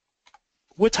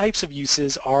 What types of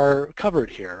uses are covered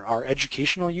here? Are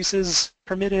educational uses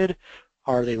permitted?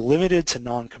 Are they limited to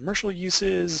non-commercial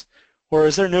uses? Or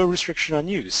is there no restriction on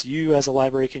use? You as a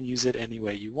library can use it any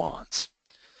way you want.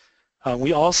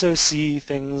 We also see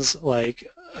things like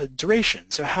duration.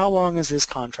 So how long is this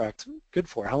contract good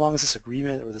for? How long is this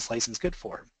agreement or this license good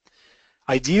for?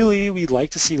 Ideally, we'd like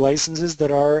to see licenses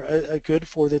that are good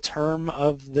for the term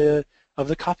of the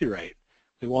copyright.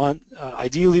 We want,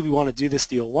 ideally, we want to do this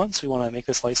deal once. We want to make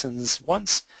this license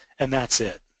once, and that's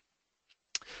it.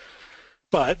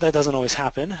 But that doesn't always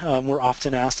happen. We're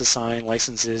often asked to sign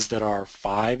licenses that are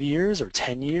 5 years or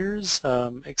 10 years,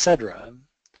 etc.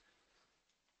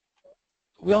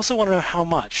 We also want to know how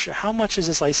much. How much is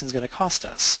this license going to cost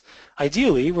us?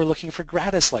 Ideally, we're looking for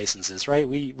gratis licenses, right?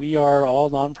 We are all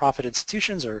nonprofit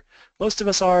institutions, or most of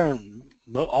us are, and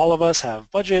all of us have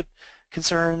budget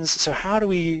concerns. So how do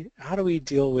we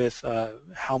deal with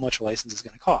how much a license is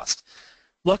going to cost?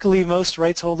 Luckily, most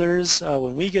rights holders,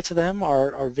 when we get to them,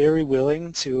 are very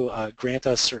willing to grant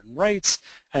us certain rights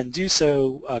and do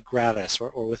so gratis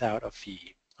or without a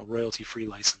fee, a royalty-free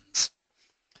license.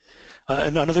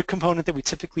 And another component that we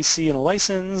typically see in a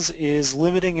license is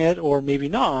limiting it, or maybe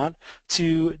not,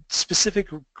 to specific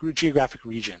geographic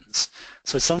regions.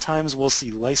 So sometimes we'll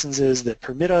see licenses that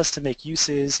permit us to make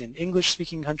uses in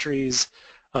English-speaking countries,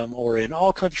 or in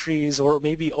all countries, or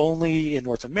maybe only in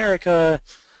North America,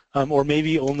 or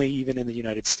maybe only even in the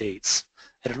United States.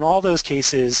 And in all those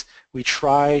cases, we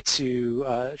try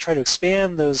to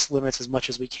expand those limits as much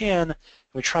as we can.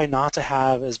 We try not to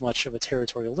have as much of a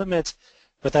territorial limit,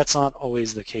 but that's not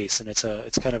always the case, and it's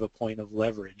kind of a point of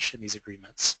leverage in these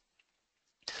agreements.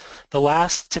 The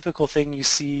last typical thing you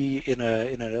see in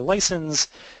a license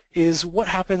is what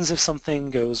happens if something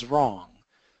goes wrong.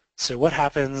 So what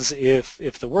happens if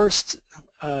the worst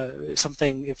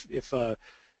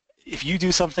if you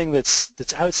do something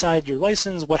that's outside your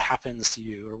license, what happens to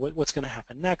you, or what's going to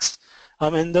happen next?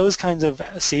 And those kinds of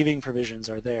saving provisions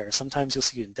are there. Sometimes you'll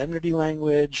see indemnity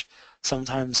language.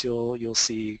 Sometimes you'll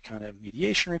see kind of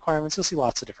mediation requirements. You'll see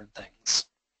lots of different things.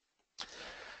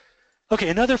 Okay,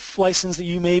 another license that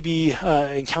you may be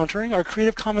encountering are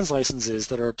Creative Commons licenses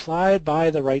that are applied by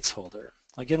the rights holder.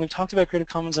 Again, we've talked about Creative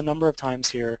Commons a number of times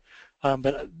here,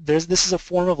 but this is a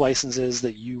form of licenses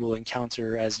that you will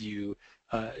encounter as you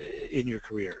in your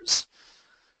careers.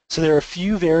 So there are a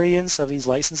few variants of these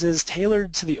licenses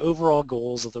tailored to the overall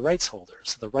goals of the rights holder.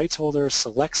 So the rights holder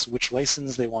selects which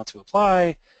license they want to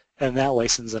apply, and that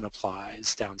license then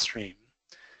applies downstream.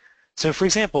 So for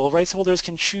example, rights holders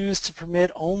can choose to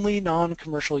permit only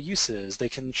non-commercial uses. They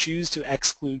can choose to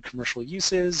exclude commercial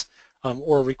uses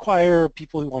or require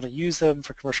people who want to use them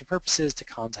for commercial purposes to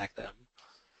contact them.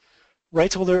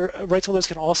 Rights holders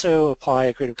can also apply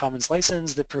a Creative Commons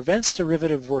license that prevents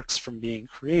derivative works from being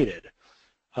created.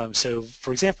 So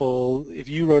for example, if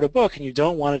you wrote a book and you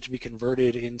don't want it to be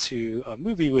converted into a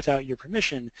movie without your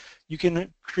permission, you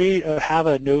can have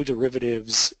a no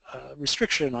derivatives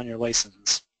restriction on your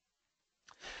license.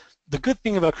 The good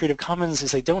thing about Creative Commons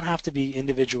is they don't have to be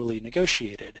individually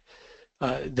negotiated.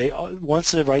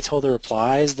 Once the rights holder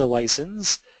applies the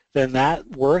license, then that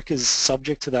work is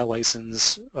subject to that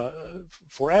license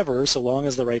forever, so long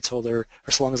as the rights holder,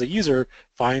 or so long as the user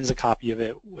finds a copy of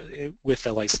it with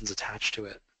the license attached to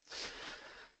it.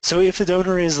 So if the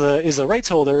donor is a rights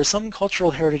holder, some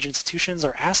cultural heritage institutions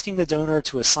are asking the donor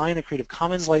to assign a Creative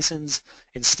Commons license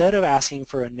instead of asking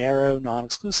for a narrow,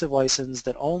 non-exclusive license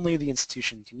that only the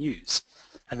institution can use.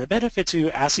 And the benefit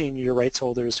to asking your rights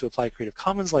holders to apply Creative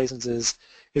Commons licenses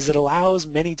is it allows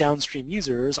many downstream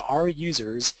users, our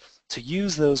users, to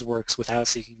use those works without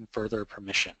seeking further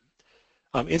permission.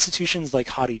 Institutions like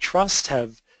HathiTrust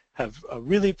have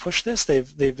really pushed this.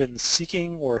 They've been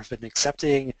seeking or have been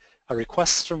accepting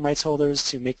requests from rights holders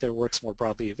to make their works more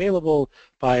broadly available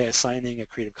by assigning a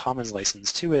Creative Commons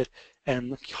license to it,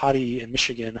 and Hathi and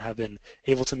Michigan have been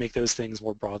able to make those things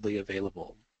more broadly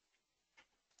available.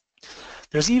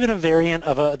 There's even a variant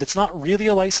of that's not really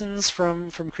a license from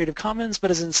Creative Commons,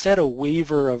 but is instead a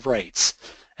waiver of rights,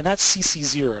 and that's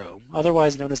CC0,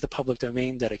 otherwise known as the public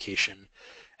domain dedication.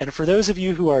 And for those of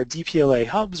you who are DPLA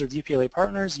hubs or DPLA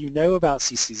partners, you know about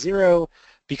CC0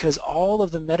 because all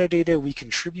of the metadata we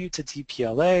contribute to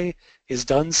DPLA is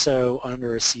done so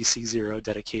under a CC0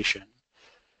 dedication.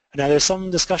 Now there was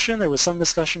some discussion at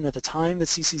the time that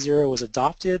CC0 was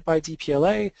adopted by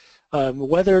DPLA,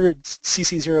 whether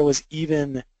CC0 was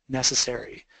even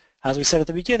necessary. As we said at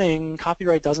the beginning,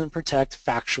 copyright doesn't protect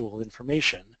factual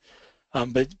information.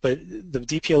 But the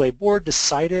DPLA board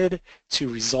decided to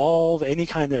resolve any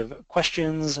kind of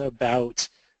questions about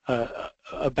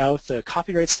the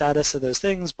copyright status of those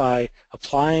things by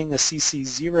applying a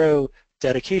CC0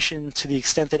 dedication to the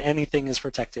extent that anything is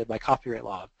protected by copyright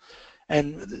law.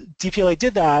 And DPLA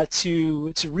did that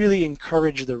to really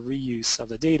encourage the reuse of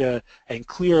the data and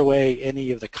clear away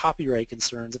any of the copyright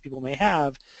concerns that people may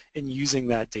have in using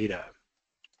that data.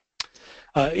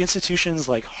 Institutions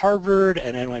like Harvard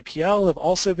and NYPL have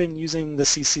also been using the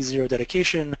CC0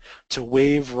 dedication to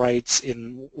waive rights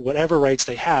in whatever rights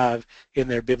they have in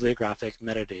their bibliographic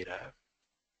metadata.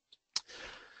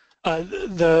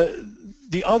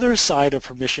 The other side of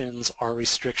permissions are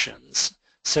restrictions.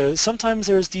 So sometimes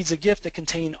there's deeds of gift that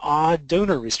contain odd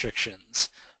donor restrictions.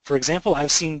 For example,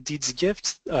 I've seen deeds of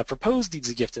gift, proposed deeds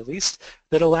of gift at least,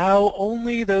 that allow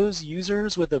only those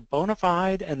users with a bona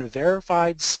fide and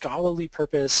verified scholarly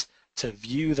purpose to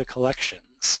view the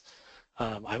collections.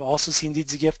 I've also seen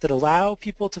deeds of gift that allow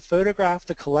people to photograph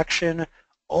the collection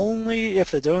only if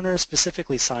the donor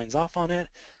specifically signs off on it.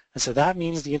 And so that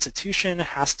means the institution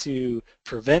has to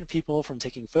prevent people from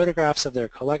taking photographs of their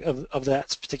of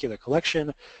that particular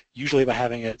collection, usually by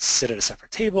having it sit at a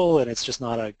separate table, and it's just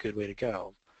not a good way to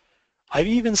go. I've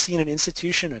even seen an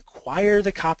institution acquire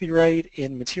the copyright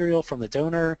in material from the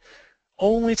donor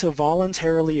only to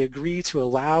voluntarily agree to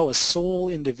allow a sole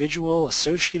individual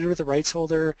associated with the rights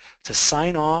holder to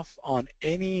sign off on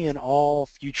any and all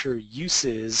future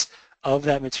uses of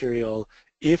that material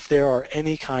if there are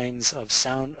any kinds of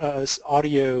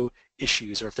audio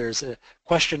issues, or if there's a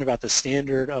question about the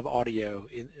standard of audio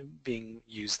being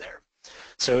used there.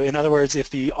 So in other words, if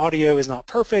the audio is not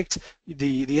perfect,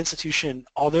 the institution,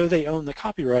 although they own the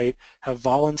copyright, have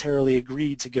voluntarily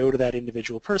agreed to go to that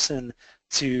individual person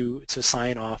to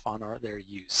sign off on their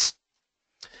use.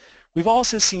 We've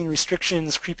also seen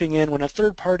restrictions creeping in when a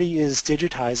third party is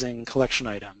digitizing collection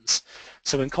items.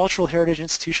 So when cultural heritage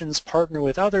institutions partner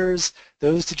with others,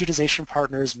 those digitization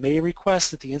partners may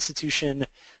request that the institution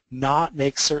not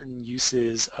make certain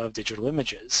uses of digital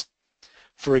images.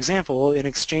 For example, in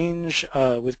exchange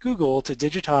with Google to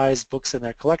digitize books in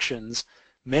their collections,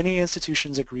 many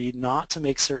institutions agreed not to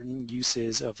make certain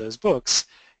uses of those books,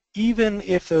 even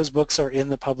if those books are in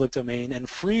the public domain and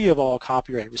free of all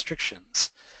copyright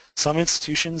restrictions. Some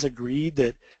institutions agreed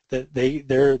that they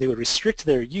would restrict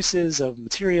their uses of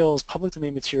materials, public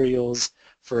domain materials,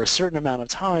 for a certain amount of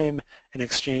time in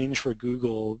exchange for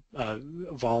Google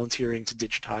volunteering to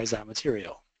digitize that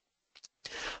material.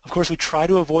 Of course, we try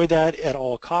to avoid that at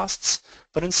all costs,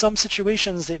 but in some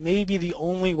situations it may be the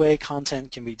only way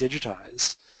content can be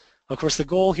digitized. Of course, the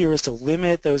goal here is to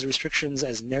limit those restrictions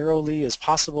as narrowly as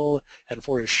possible and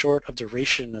for as short a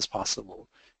duration as possible.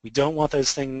 We don't want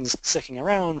those things sticking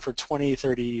around for 20,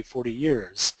 30, 40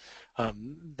 years.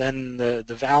 Then the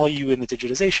value in the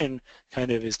digitization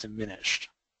kind of is diminished.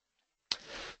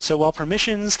 So while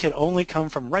permissions can only come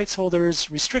from rights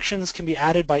holders, restrictions can be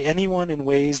added by anyone in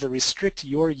ways that restrict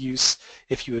your use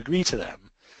if you agree to them.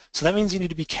 So that means you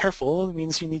need to be careful. It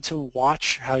means you need to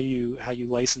watch how you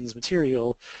license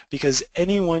material, because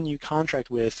anyone you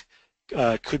contract with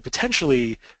could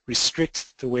potentially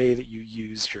restrict the way that you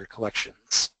use your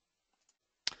collections.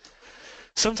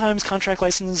 Sometimes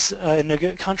contracts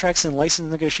and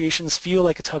license negotiations feel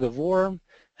like a tug of war,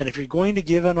 and if you're going to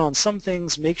give in on some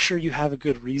things, make sure you have a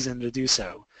good reason to do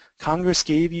so. Congress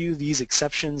gave you these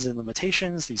exceptions and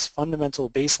limitations, these fundamental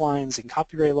baselines in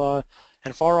copyright law,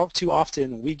 And far too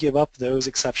often we give up those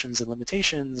exceptions and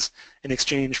limitations in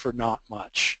exchange for not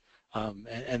much.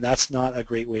 And that's not a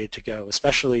great way to go,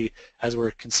 especially as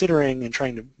we're considering and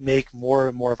trying to make more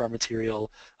and more of our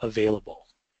material available.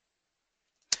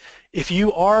 If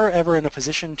you are ever in a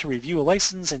position to review a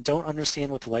license and don't understand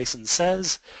what the license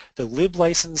says, the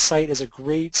LibLicense site is a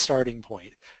great starting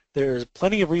point. There's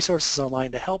plenty of resources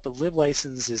online to help, but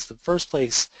LibLicense is the first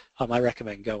place I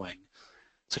recommend going.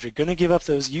 So if you're going to give up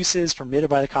those uses permitted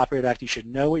by the Copyright Act, you should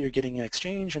know what you're getting in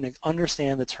exchange and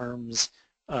understand the terms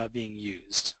being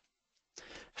used.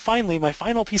 Finally, my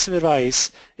final piece of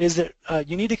advice is that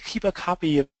you need to keep a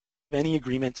copy of any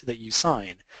agreement that you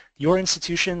sign. Your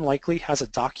institution likely has a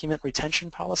document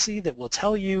retention policy that will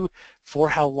tell you for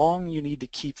how long you need to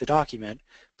keep the document,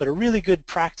 but a really good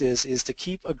practice is to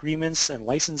keep agreements and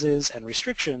licenses and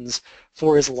restrictions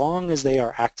for as long as they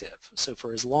are active. So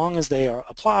for as long as they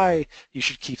apply, you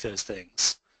should keep those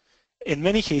things. In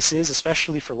many cases,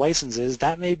 especially for licenses,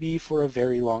 that may be for a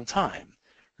very long time.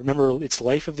 Remember, it's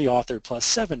life of the author plus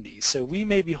 70, so we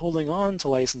may be holding on to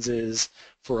licenses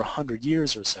for 100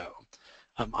 years or so.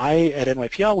 At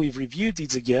NYPL, we've reviewed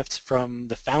deeds of gift from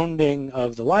the founding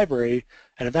of the library,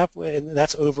 and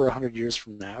that's over 100 years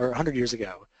from now, or 100 years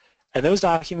ago. And those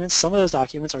documents, some of those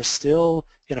documents are still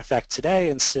in effect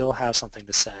today and still have something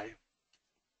to say.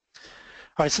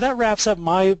 All right, so that wraps up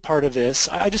my part of this.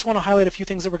 I just want to highlight a few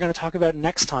things that we're going to talk about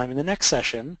next time in the next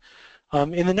session.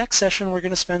 In the next session, we're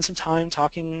going to spend some time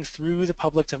talking through the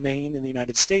public domain in the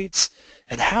United States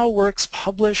and how works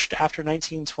published after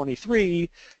 1923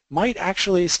 might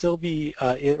actually still be,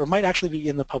 or might actually be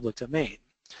in the public domain.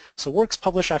 So works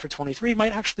published after 23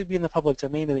 might actually be in the public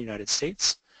domain in the United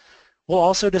States. We'll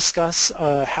also discuss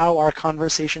how our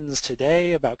conversations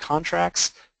today about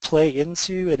contracts play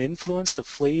into and influence the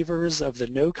flavors of the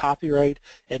no copyright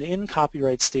and in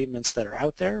copyright statements that are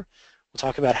out there. We'll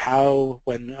talk about how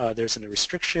when there's a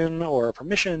restriction or a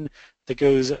permission that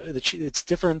goes, it's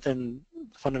different than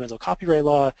fundamental copyright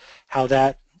law, how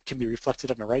that can be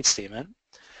reflected in a rights statement.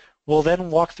 We'll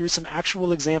then walk through some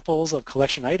actual examples of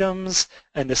collection items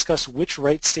and discuss which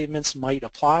rights statements might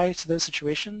apply to those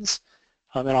situations.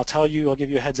 And I'll give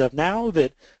you a heads up now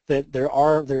that there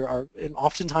are, and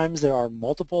oftentimes there are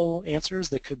multiple answers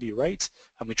that could be right,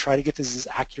 and we try to get this as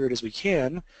accurate as we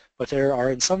can, but there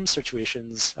are in some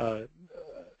situations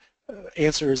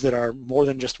answers that are more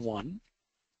than just one.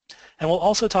 And we'll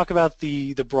also talk about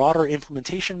the broader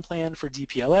implementation plan for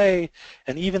DPLA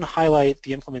and even highlight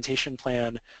the implementation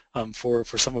plan for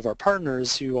some of our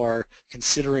partners who are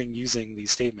considering using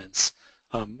these statements.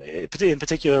 In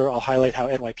particular, I'll highlight how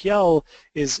NYPL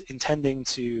is intending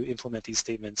to implement these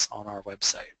statements on our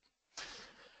website.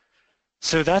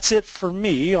 So that's it for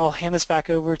me. I'll hand this back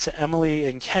over to Emily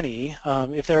and Kenny.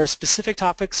 If there are specific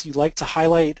topics you'd like to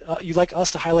highlight, you'd like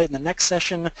us to highlight in the next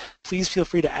session, please feel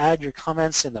free to add your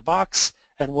comments in the box,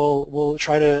 and we'll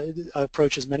try to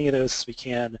approach as many of those as we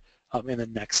can in the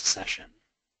next session.